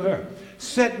 Listen to her.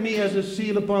 Set me as a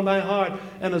seal upon thy heart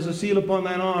and as a seal upon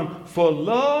thine arm, for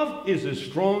love is as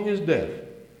strong as death.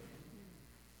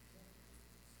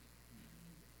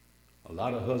 A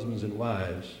lot of husbands and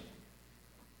wives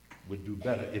would do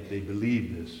better if they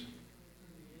believed this,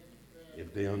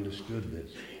 if they understood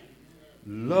this.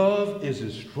 Love is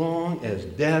as strong as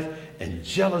death, and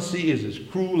jealousy is as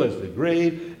cruel as the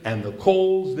grave, and the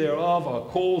coals thereof are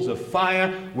coals of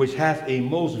fire, which hath a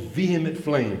most vehement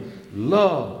flame.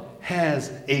 Love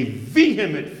has a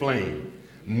vehement flame.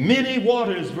 Many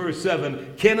waters, verse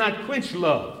 7, cannot quench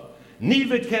love,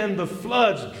 neither can the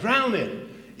floods drown it.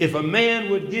 If a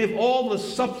man would give all the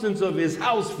substance of his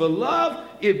house for love,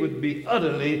 it would be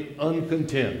utterly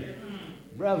uncontent.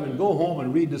 Brethren, go home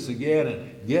and read this again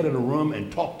and get in a room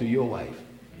and talk to your wife.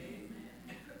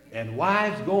 And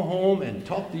wives, go home and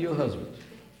talk to your husbands.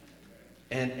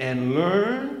 And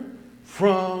learn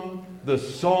from the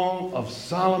Song of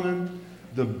Solomon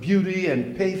the beauty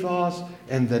and pathos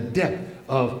and the depth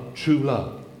of true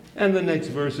love. And the next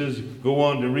verses go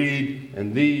on to read,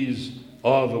 and these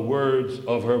are the words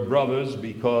of her brothers,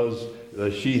 because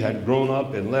she had grown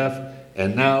up and left,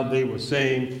 and now they were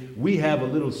saying, we have a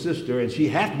little sister, and she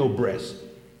hath no breast.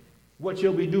 What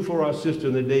shall we do for our sister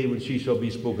in the day when she shall be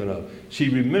spoken of? She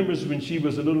remembers when she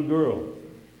was a little girl,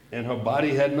 and her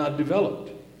body had not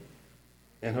developed.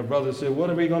 And her brother said, what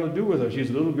are we going to do with her? She's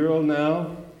a little girl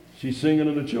now. She's singing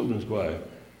in the children's choir.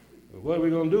 What are we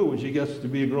going to do when she gets to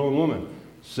be a grown woman?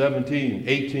 17,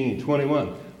 18,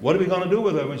 21. What are we going to do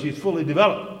with her when she's fully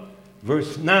developed?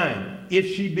 Verse 9, if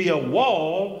she be a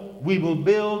wall, we will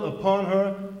build upon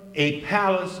her a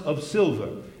palace of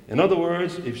silver. In other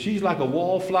words, if she's like a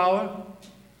wallflower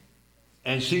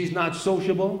and she's not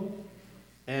sociable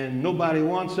and nobody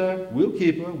wants her, we'll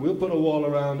keep her. We'll put a wall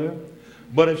around her.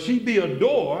 But if she be a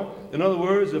door, in other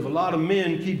words, if a lot of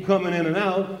men keep coming in and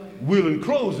out, we'll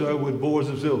enclose her with boards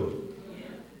of silver.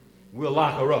 We'll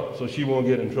lock her up so she won't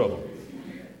get in trouble.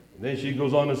 And then she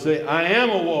goes on to say, I am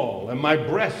a wall, and my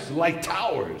breasts like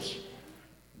towers.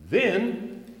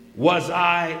 Then was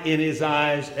I in his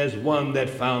eyes as one that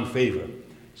found favor.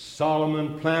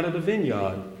 Solomon planted a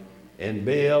vineyard, and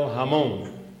Baal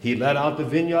Hamon. He let out the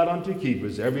vineyard unto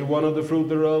keepers. Every one of the fruit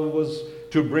thereof was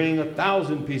to bring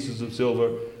 1,000 pieces of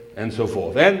silver, and so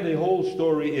forth. And the whole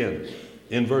story ends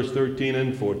in verse 13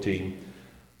 and 14.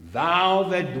 Thou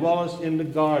that dwellest in the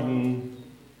garden,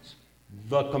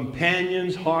 the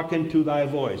companions hearken to thy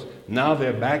voice. Now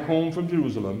they're back home from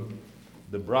Jerusalem,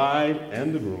 the bride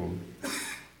and the groom,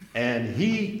 and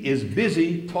he is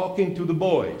busy talking to the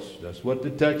boys. That's what the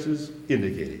text is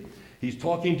indicating. He's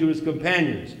talking to his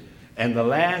companions. And the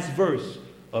last verse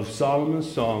of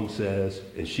Solomon's song says,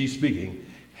 and she's speaking,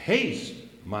 haste,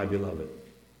 my beloved.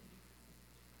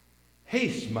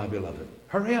 Haste, my beloved.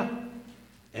 Hurry up.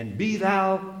 And be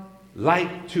thou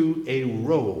like to a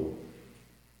roe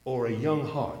or a young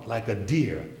hart, like a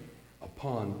deer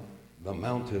upon the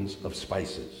mountains of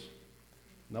spices.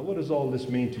 Now, what does all this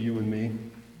mean to you and me?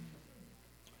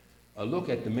 A look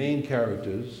at the main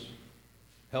characters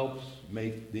helps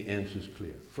make the answers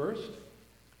clear. First,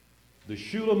 the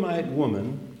Shulamite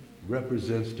woman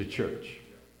represents the church,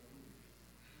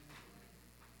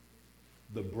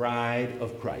 the bride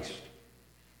of Christ,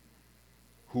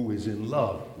 who is in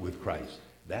love with Christ.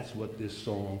 That's what this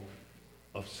song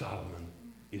of Solomon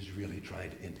is really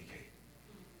trying to indicate.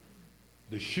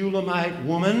 The Shulamite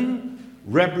woman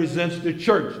represents the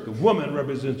church. The woman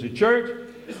represents the church.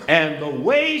 And the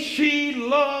way she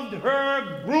loved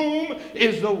her groom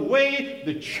is the way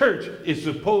the church is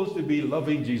supposed to be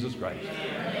loving Jesus Christ.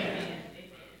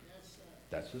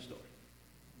 That's the story.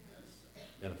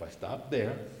 And if I stop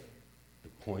there, the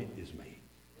point is made.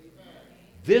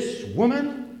 This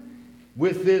woman,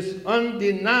 with this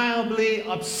undeniably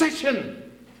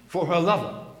obsession for her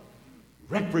lover,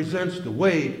 represents the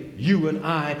way you and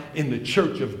I in the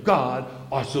church of God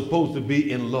are supposed to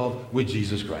be in love with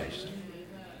Jesus Christ.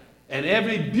 And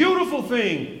every beautiful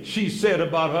thing she said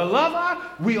about her lover,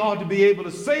 we ought to be able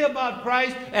to say about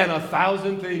Christ, and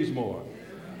 1,000 things more.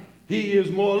 He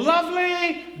is more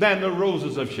lovely than the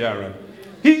roses of Sharon.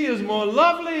 He is more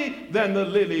lovely than the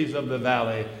lilies of the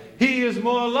valley. He is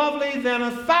more lovely than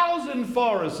 1,000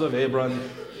 forests of Hebron.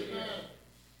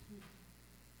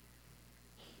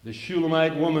 The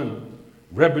Shulamite woman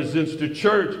represents the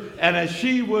church, and as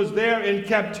she was there in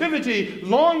captivity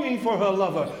longing for her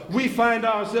lover, we find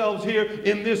ourselves here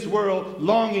in this world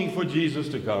longing for Jesus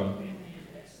to come.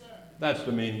 That's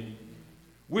the meaning.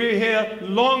 We're here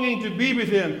longing to be with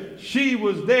him. She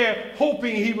was there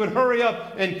hoping he would hurry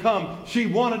up and come. She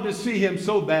wanted to see him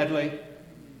so badly.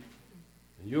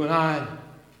 And you and I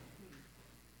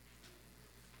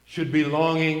should be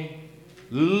longing,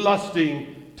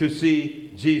 lusting to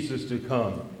see Jesus to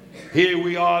come. Here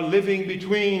we are living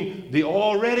between the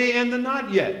already and the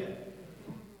not yet.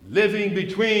 Living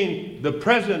between the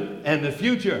present and the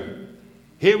future.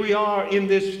 Here we are in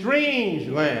this strange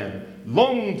land,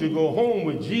 longing to go home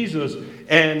with Jesus.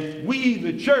 And we,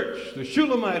 the church, the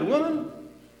Shulamite woman,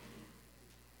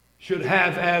 should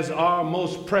have as our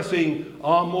most pressing,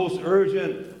 our most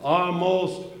urgent, our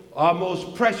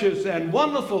most precious and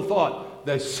wonderful thought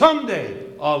that someday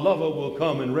our lover will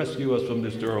come and rescue us from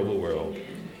this terrible world.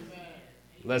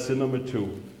 Lesson number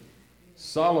 2.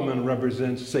 Solomon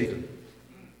represents Satan.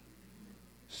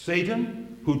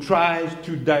 Satan, who tries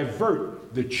to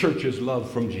divert the church's love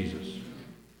from Jesus.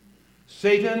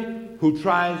 Satan, who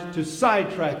tries to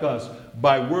sidetrack us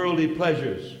by worldly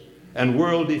pleasures and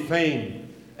worldly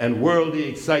fame and worldly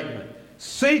excitement.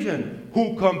 Satan,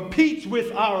 who competes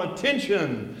with our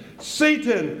attention.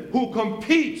 Satan, who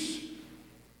competes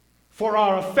for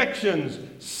our affections.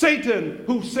 Satan,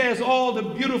 who says all the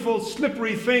beautiful,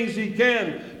 slippery things he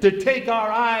can to take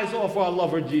our eyes off our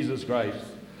lover, Jesus Christ.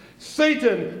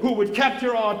 Satan, who would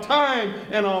capture our time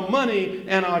and our money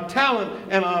and our talent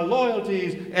and our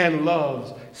loyalties and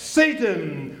loves.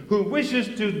 Satan, who wishes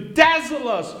to dazzle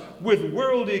us with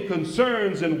worldly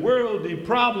concerns and worldly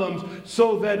problems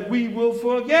so that we will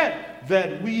forget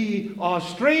that we are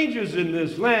strangers in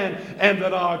this land and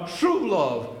that our true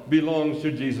love belongs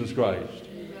to Jesus Christ.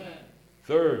 Amen.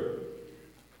 Third,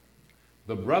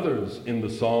 the brothers in the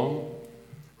song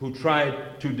who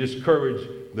tried to discourage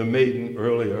the maiden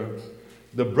earlier,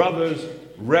 the brothers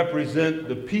represent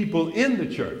the people in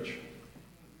the church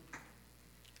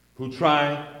who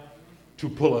try to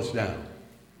pull us down.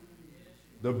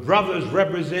 The brothers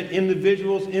represent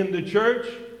individuals in the church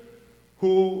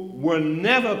who were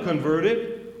never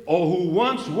converted or who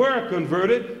once were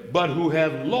converted but who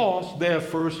have lost their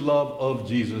first love of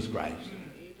Jesus Christ.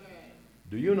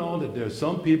 Do you know that there are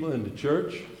some people in the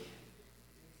church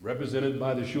represented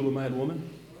by the Shulamite woman?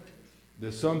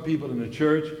 There's some people in the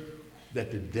church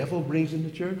that the devil brings in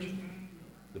the church.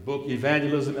 The book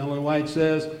Evangelism, Ellen White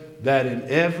says that in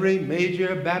every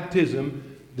major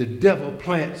baptism, the devil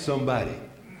plant somebody.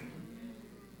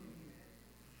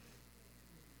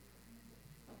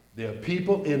 There are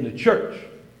people in the church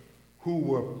who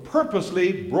were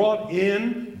purposely brought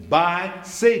in by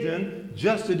Satan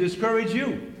just to discourage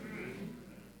you.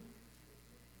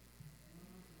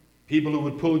 People who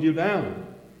would pull you down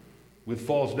with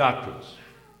false doctrines.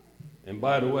 And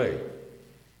by the way,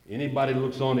 anybody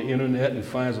looks on the internet and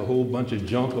finds a whole bunch of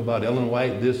junk about Ellen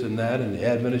White, this and that, and the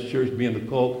Adventist church being the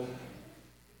cult,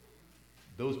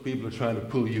 those people are trying to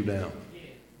pull you down.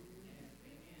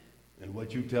 And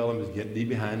what you tell them is, get thee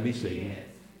behind me, Satan.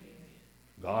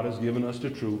 God has given us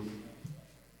the truth.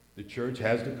 The church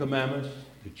has the commandments.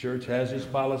 The church has its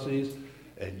policies.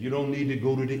 And you don't need to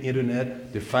go to the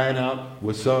internet to find out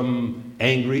what some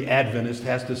angry Adventist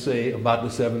has to say about the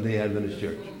Seventh-day Adventist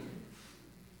church.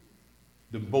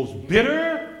 The most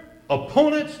bitter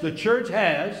opponents the church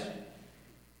has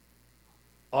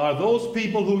are those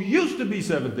people who used to be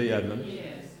Seventh-day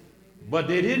Adventists, but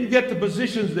they didn't get the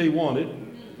positions they wanted.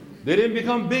 They didn't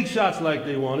become big shots like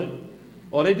they wanted.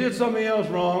 Or they did something else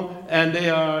wrong, and they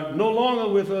are no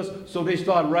longer with us, so they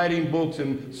start writing books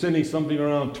and sending something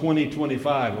around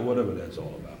 2025 or whatever that's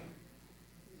all about.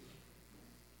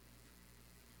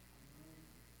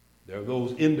 There are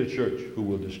those in the church who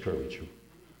will discourage you.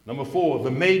 Number 4,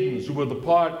 the maidens, who were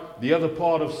the other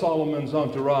part of Solomon's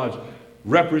entourage,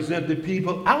 represent the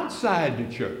people outside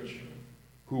the church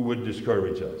who would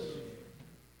discourage us.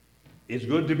 It's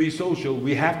good to be social.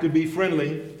 We have to be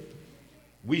friendly.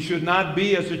 We should not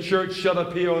be, as a church, shut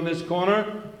up here on this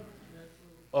corner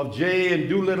of Jay and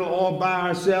Doolittle all by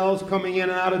ourselves, coming in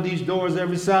and out of these doors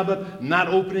every Sabbath, not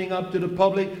opening up to the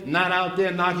public, not out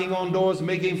there knocking on doors,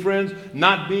 making friends,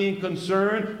 not being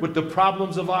concerned with the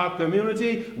problems of our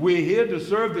community. We're here to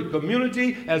serve the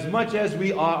community as much as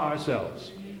we are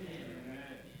ourselves.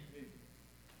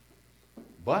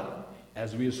 But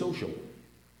as we are social,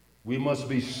 we must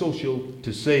be social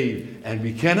to save, and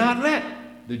we cannot let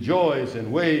the joys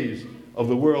and ways of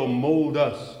the world mold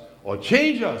us or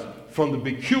change us from the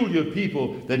peculiar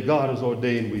people that God has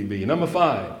ordained we be. Number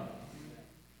 5,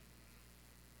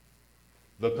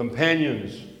 the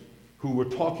companions who were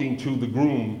talking to the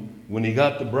groom when he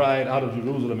got the bride out of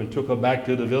Jerusalem and took her back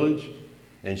to the village,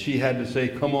 and she had to say,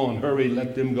 "Come on, hurry,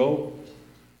 let them go."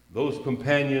 Those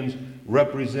companions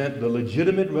represent the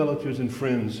legitimate relatives and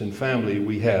friends and family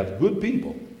we have, good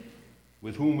people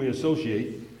with whom we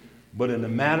associate. But in the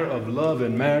matter of love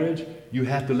and marriage, you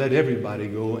have to let everybody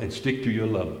go and stick to your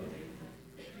lover.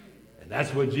 And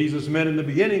that's what Jesus meant in the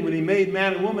beginning when he made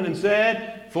man and woman and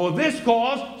said, "For this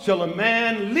cause shall a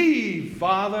man leave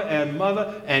father and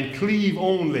mother and cleave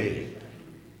only."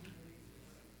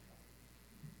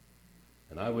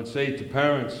 And I would say to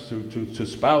parents, to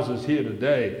spouses here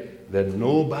today, that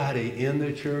nobody in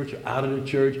the church or out of the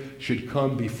church should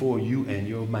come before you and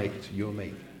your mate.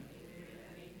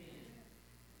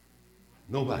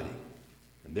 Nobody.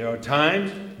 And there are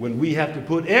times when we have to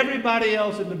put everybody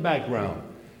else in the background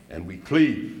and we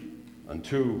cleave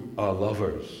unto our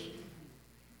lovers.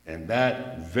 And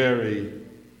that very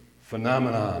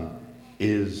phenomenon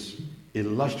is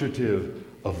illustrative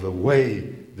of the way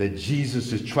that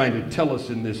Jesus is trying to tell us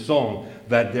in this song,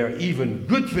 that there are even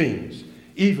good things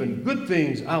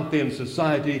out there in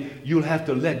society you'll have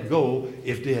to let go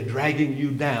if they're dragging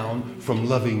you down from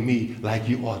loving me like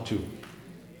you ought to.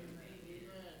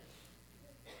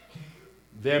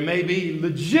 There may be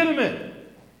legitimate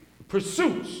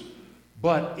pursuits,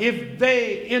 but if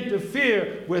they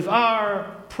interfere with our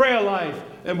prayer life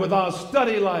and with our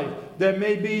study life, there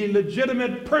may be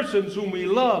legitimate persons whom we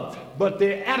love, but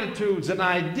their attitudes and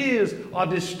ideas are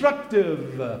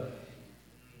destructive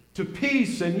to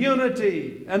peace and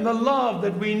unity and the love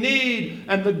that we need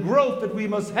and the growth that we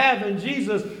must have in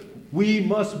Jesus. We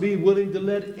must be willing to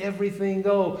let everything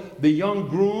go. The young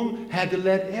groom had to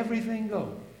let everything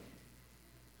go.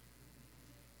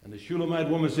 And the Shulamite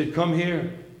woman said, "Come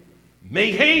here.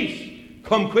 Make haste.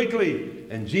 Come quickly."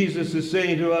 And Jesus is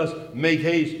saying to us, make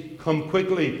haste. Come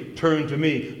quickly. Turn to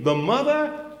me. The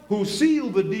mother who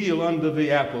sealed the deal under the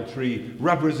apple tree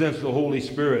represents the Holy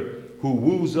Spirit, who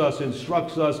woos us,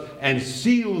 instructs us, and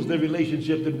seals the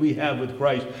relationship that we have with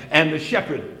Christ. And the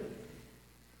shepherd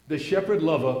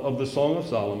lover of the Song of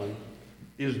Solomon,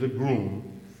 is the groom.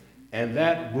 And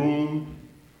that groom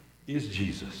is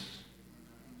Jesus,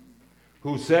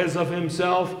 who says of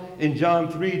himself in John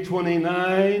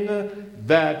 3:29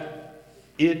 that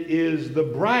it is the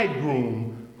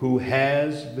bridegroom who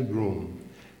has the groom.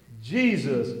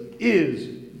 Jesus is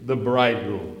the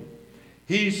bridegroom.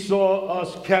 He saw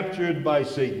us captured by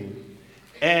Satan,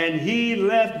 and he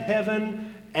left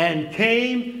heaven and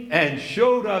came and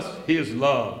showed us his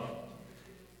love.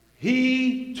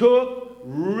 He took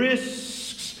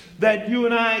risks that you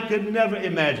and I could never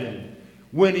imagine.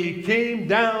 When he came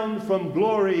down from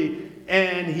glory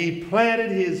and he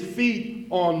planted his feet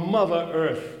on Mother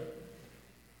Earth,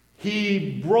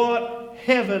 he brought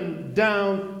heaven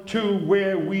down to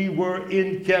where we were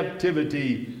in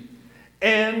captivity.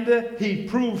 And he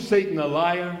proved Satan a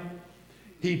liar.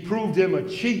 He proved him a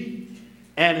cheat,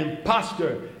 an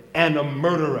imposter, and a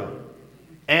murderer.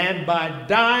 And by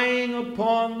dying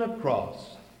upon the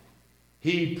cross,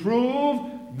 he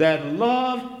proved that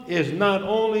love is not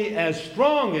only as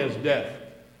strong as death,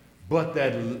 but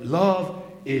that love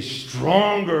is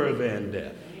stronger than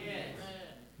death.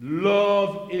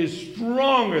 Love is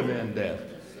stronger than death.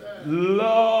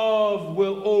 Love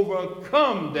will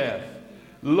overcome death.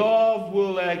 Love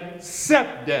will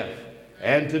accept death.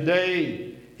 And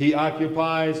today, he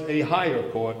occupies a higher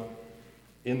court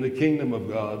in the kingdom of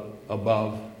God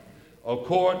above. A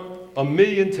court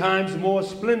 1,000,000 times more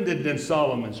splendid than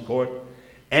Solomon's court.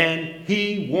 And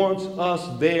he wants us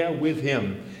there with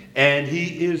him. And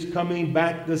he is coming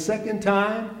back the second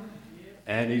time.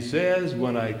 And he says,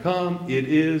 when I come, it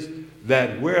is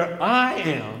that where I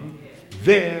am,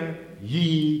 there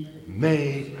ye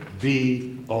may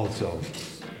be also.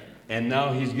 And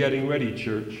now he's getting ready,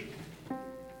 church.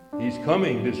 He's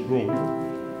coming this room.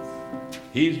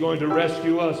 He's going to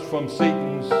rescue us from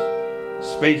Satan's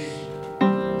space.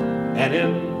 And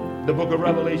in the book of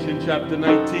Revelation, chapter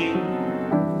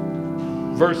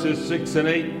 19, verses 6 and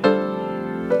 8,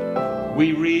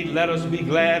 we read, let us be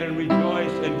glad and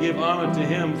rejoice and give honor to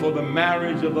him, for the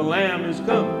marriage of the Lamb is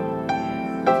come.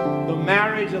 The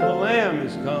marriage of the Lamb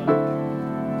is come,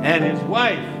 and his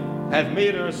wife hath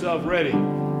made herself ready.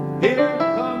 Here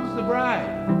comes the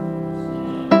bride.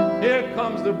 Here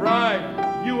comes the bride.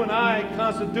 You and I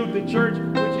constitute the church,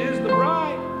 which is the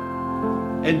bride.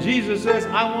 And Jesus says,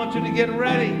 I want you to get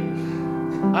ready.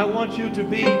 I want you to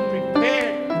be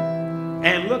prepared.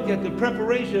 And look at the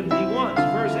preparation he wants.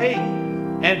 Verse 8,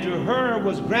 and to her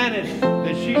was granted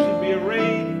that she should be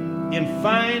arrayed in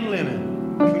fine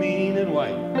linen, clean and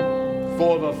white.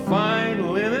 For the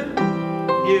fine linen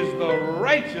is the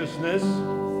righteousness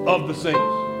of the saints.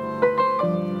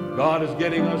 God is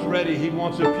getting us ready. He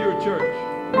wants a pure church.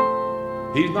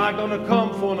 He's not going to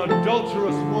come for an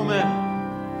adulterous woman.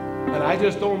 And I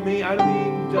don't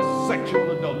mean just sexual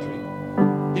adultery.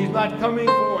 He's not coming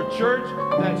for a church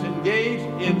that's engaged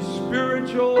in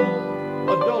spiritual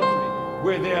adultery,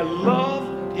 where their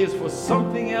love is for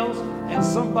something else and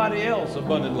somebody else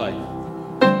abundant life.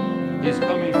 He's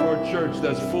coming for a church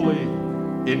that's fully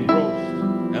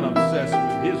engrossed and obsessed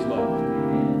with his love.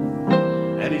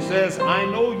 And he says, I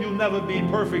know you'll never be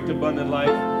perfect abundant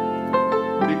life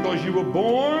because you were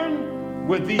born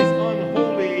with these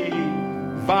unholy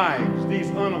vibes, these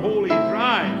unholy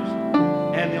drives.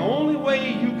 And the only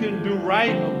way you can do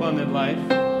right abundant life,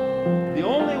 the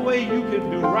only way you can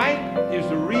do right is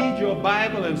to read your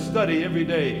Bible and study every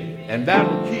day. And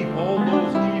that'll keep all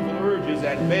those evil urges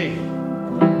at bay.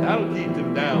 That'll keep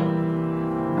them down.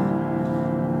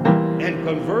 And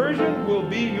conversion will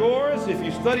be yours if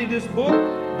you study this book,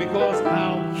 because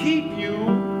I'll keep you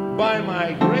by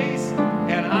my grace,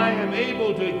 and I am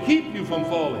able to keep you from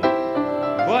falling.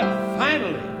 But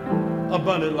finally,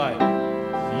 abundant life.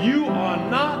 You are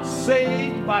not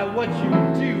saved by what you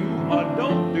do or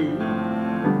don't do.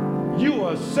 You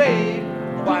are saved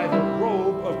by the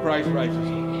robe of Christ's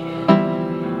righteousness.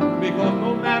 Because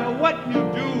no matter what you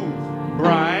do,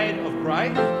 bride of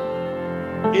Christ,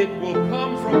 it will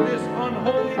come from this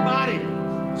unholy body.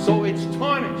 So it's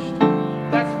tarnished.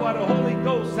 That's why the Holy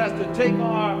Ghost has to take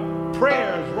our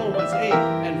prayers, Romans 8,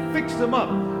 and fix them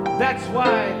up. That's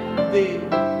why the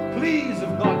pleas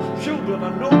of God's children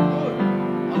are no good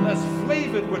unless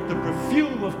flavored with the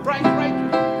perfume of Christ's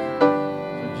righteousness.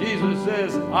 So Jesus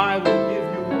says, I will give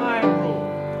you my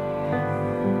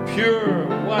robe, pure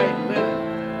white linen.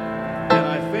 And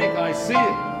I think I see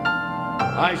it.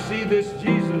 I see this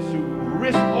Jesus who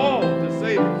risked all to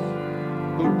save us,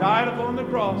 who died upon the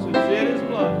cross and shed his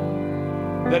blood,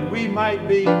 that we might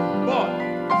be bought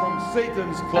from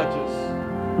Satan's clutches.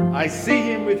 I see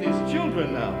him with his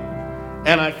children now.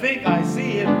 And I think I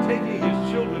see him taking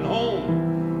his children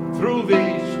home through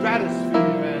the stratosphere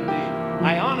and the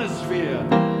ionosphere.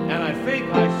 And I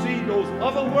think I see those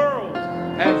other worlds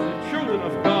as the children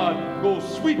of God go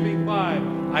sweeping by.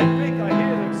 I think I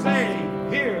hear them saying,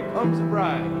 here comes the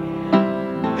bride.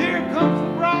 Here comes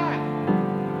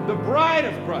the bride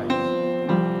of Christ,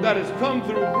 that has come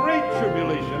through great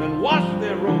tribulation and washed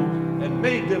their robes and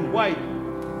made them white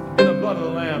in the blood of the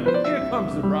Lamb. Here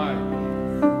comes the bride.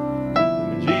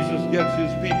 When Jesus gets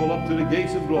his people up to the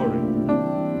gates of glory,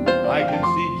 I can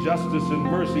see justice and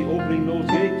mercy opening those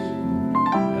gates.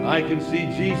 And I can see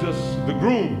Jesus, the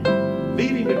groom,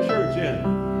 leading the church in.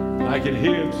 And I can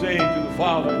hear him saying to the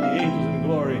Father and the angels in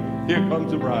glory, here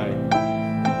comes the bride.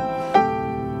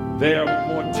 Their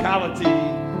mortality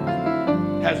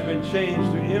has been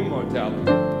changed to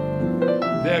immortality.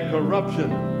 Their corruption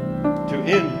to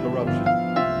incorruption.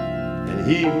 And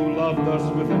he who loved us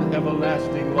with an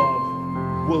everlasting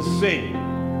love will sing.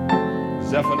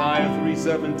 Zephaniah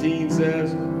 3:17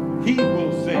 says, he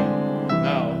will sing.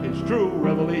 Now, it's true,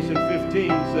 Revelation 15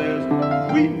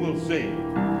 says, we will sing.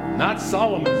 Not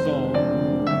Solomon's song.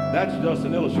 That's just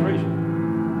an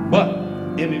illustration. But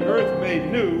in the earth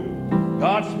made new,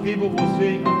 God's people will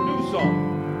sing a new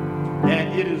song.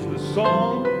 And it is the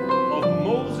song of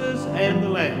Moses and the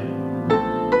Lamb.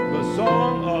 The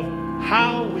song of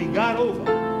how we got over,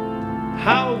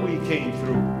 how we came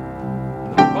through.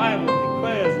 The Bible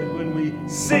declares that when we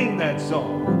sing that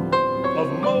song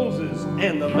of Moses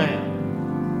and the Lamb,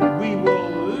 we will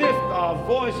lift our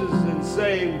voices and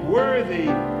say, worthy,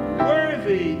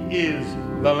 worthy is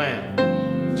the Lamb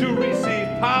to receive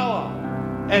power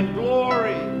and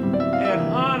glory and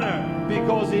honor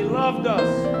because he loved us.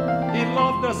 He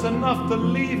loved us enough to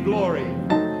leave glory.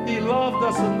 He loved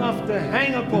us enough to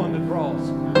hang upon the cross.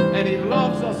 And he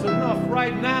loves us enough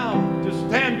right now to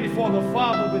stand before the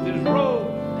Father with his robe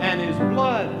and his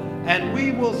blood. And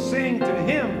we will sing to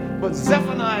him. But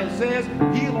Zephaniah says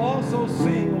he'll also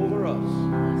sing over us.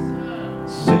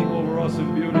 Sing over us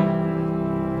in beauty.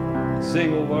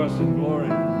 Sing over us in glory.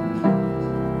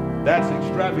 That's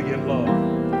extravagant love.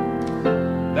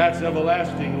 That's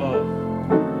everlasting love.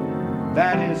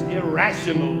 That is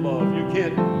irrational love. You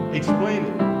can't explain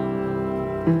it.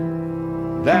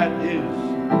 That is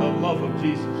the love of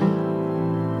Jesus.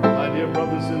 My dear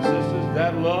brothers and sisters,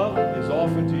 that love is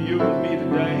offered to you and me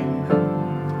today.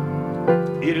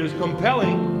 It is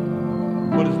compelling,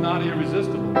 but it's not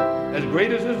irresistible. As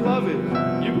great as this love is,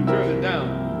 you can turn it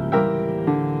down.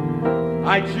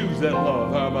 I choose that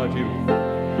love. How about you?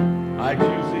 I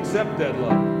choose to accept that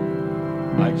love.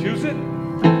 I choose it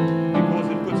because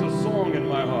it puts a song in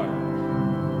my heart.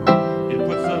 It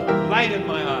puts a light in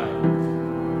my eye.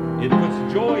 It puts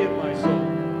joy in my soul.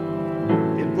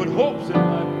 It puts hope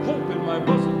in my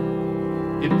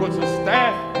bosom. It puts a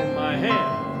staff in my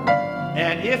hand.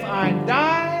 And if I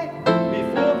die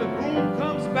before the groom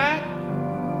comes back,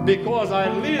 because I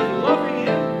live loving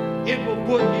him, it will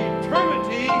put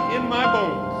eternity in my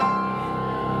bones.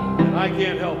 And I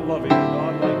can't help loving a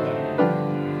God like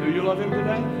that. Do you love him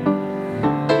today?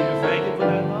 Do you thank him for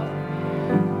that love?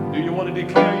 Do you want to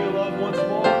declare your love once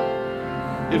more?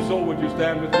 If so, would you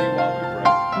stand with me while we pray?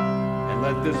 And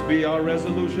let this be our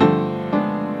resolution,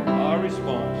 our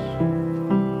response.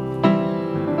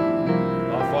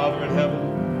 Our Father in heaven,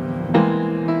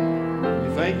 we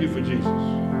thank you for Jesus.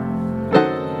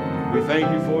 We thank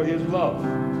you for his love.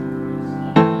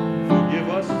 Forgive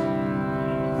us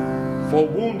for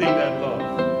wounding that love.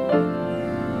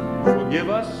 Forgive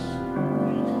us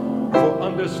for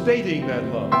understating that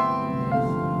love.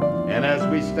 And as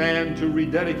we stand to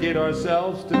rededicate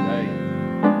ourselves today,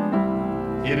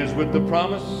 it is with the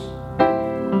promise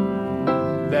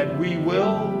that we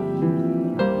will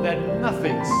let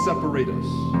nothing separate us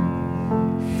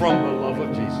from the love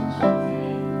of Jesus.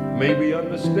 May we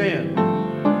understand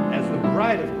as the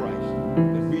bride of Christ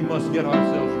that we must get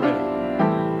ourselves ready.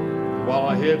 While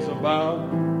our heads are bowed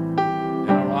and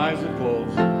our eyes are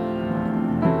closed,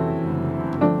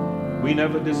 we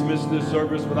never dismiss this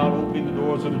service without opening the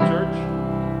doors of the church.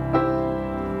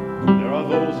 There are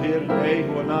those here today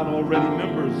who are not already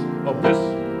members of this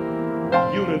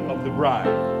unit of the bride.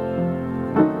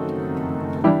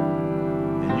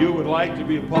 And you would like to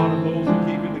be a part of those who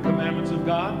keep the commandments of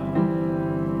God.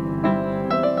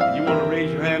 And you want to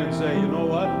raise your hand and say, you know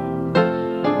what?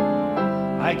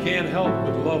 I can't help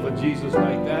but love a Jesus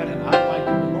like that, and I'd like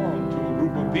to belong to a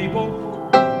group of people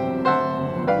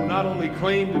who not only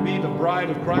claim to be the bride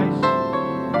of Christ,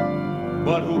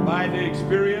 but who by their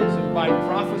experience and by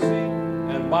prophecy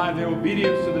and by their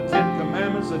obedience to the Ten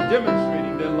Commandments are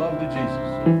demonstrating their love to Jesus.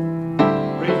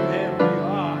 Raise your hand where you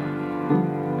are,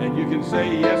 and you can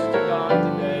say yes to God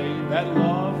today. That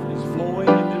love is flowing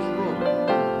in this room.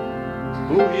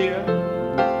 Who here,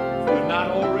 if you're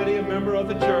not already a member of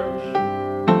the church,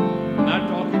 I'm not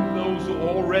talking to those who are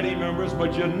already members,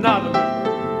 but you're not a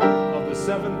member of the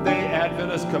Seventh-day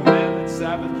Adventist Commandment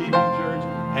Sabbath-keeping church,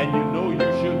 and you know you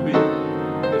should be.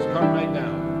 Just come right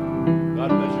now. God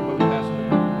bless you, Brother Pastor.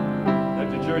 Let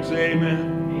the church say amen.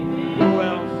 Amen. Who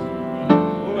else?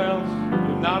 Who else?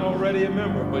 You're not already a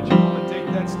member, but you want to take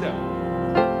that step.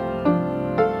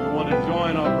 You want to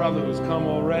join our brother who's come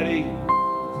already?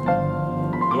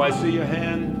 Do I see your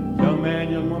hand? Young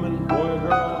man, young woman, boy or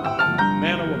girl,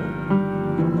 man or woman?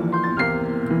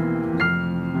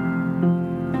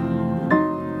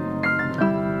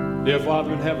 Dear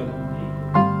Father in heaven,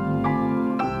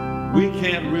 we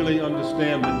can't really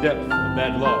understand the depth of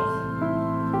that love.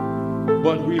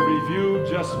 But we reviewed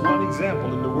just one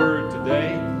example in the Word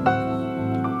today,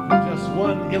 just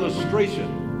one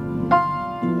illustration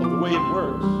of the way it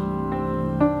works.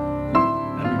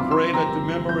 And we pray that the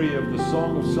memory of the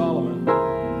Song of Solomon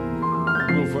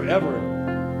will forever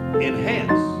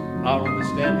enhance our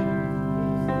understanding,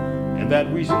 and that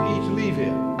we should each leave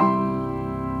here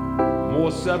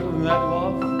more settled in that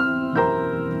love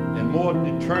and more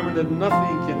determined that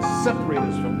nothing can separate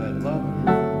us from that love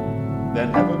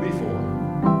than ever before.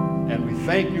 And we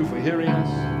thank you for hearing us,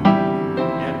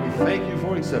 and we thank you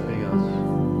for accepting us.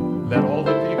 Let all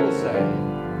the people say,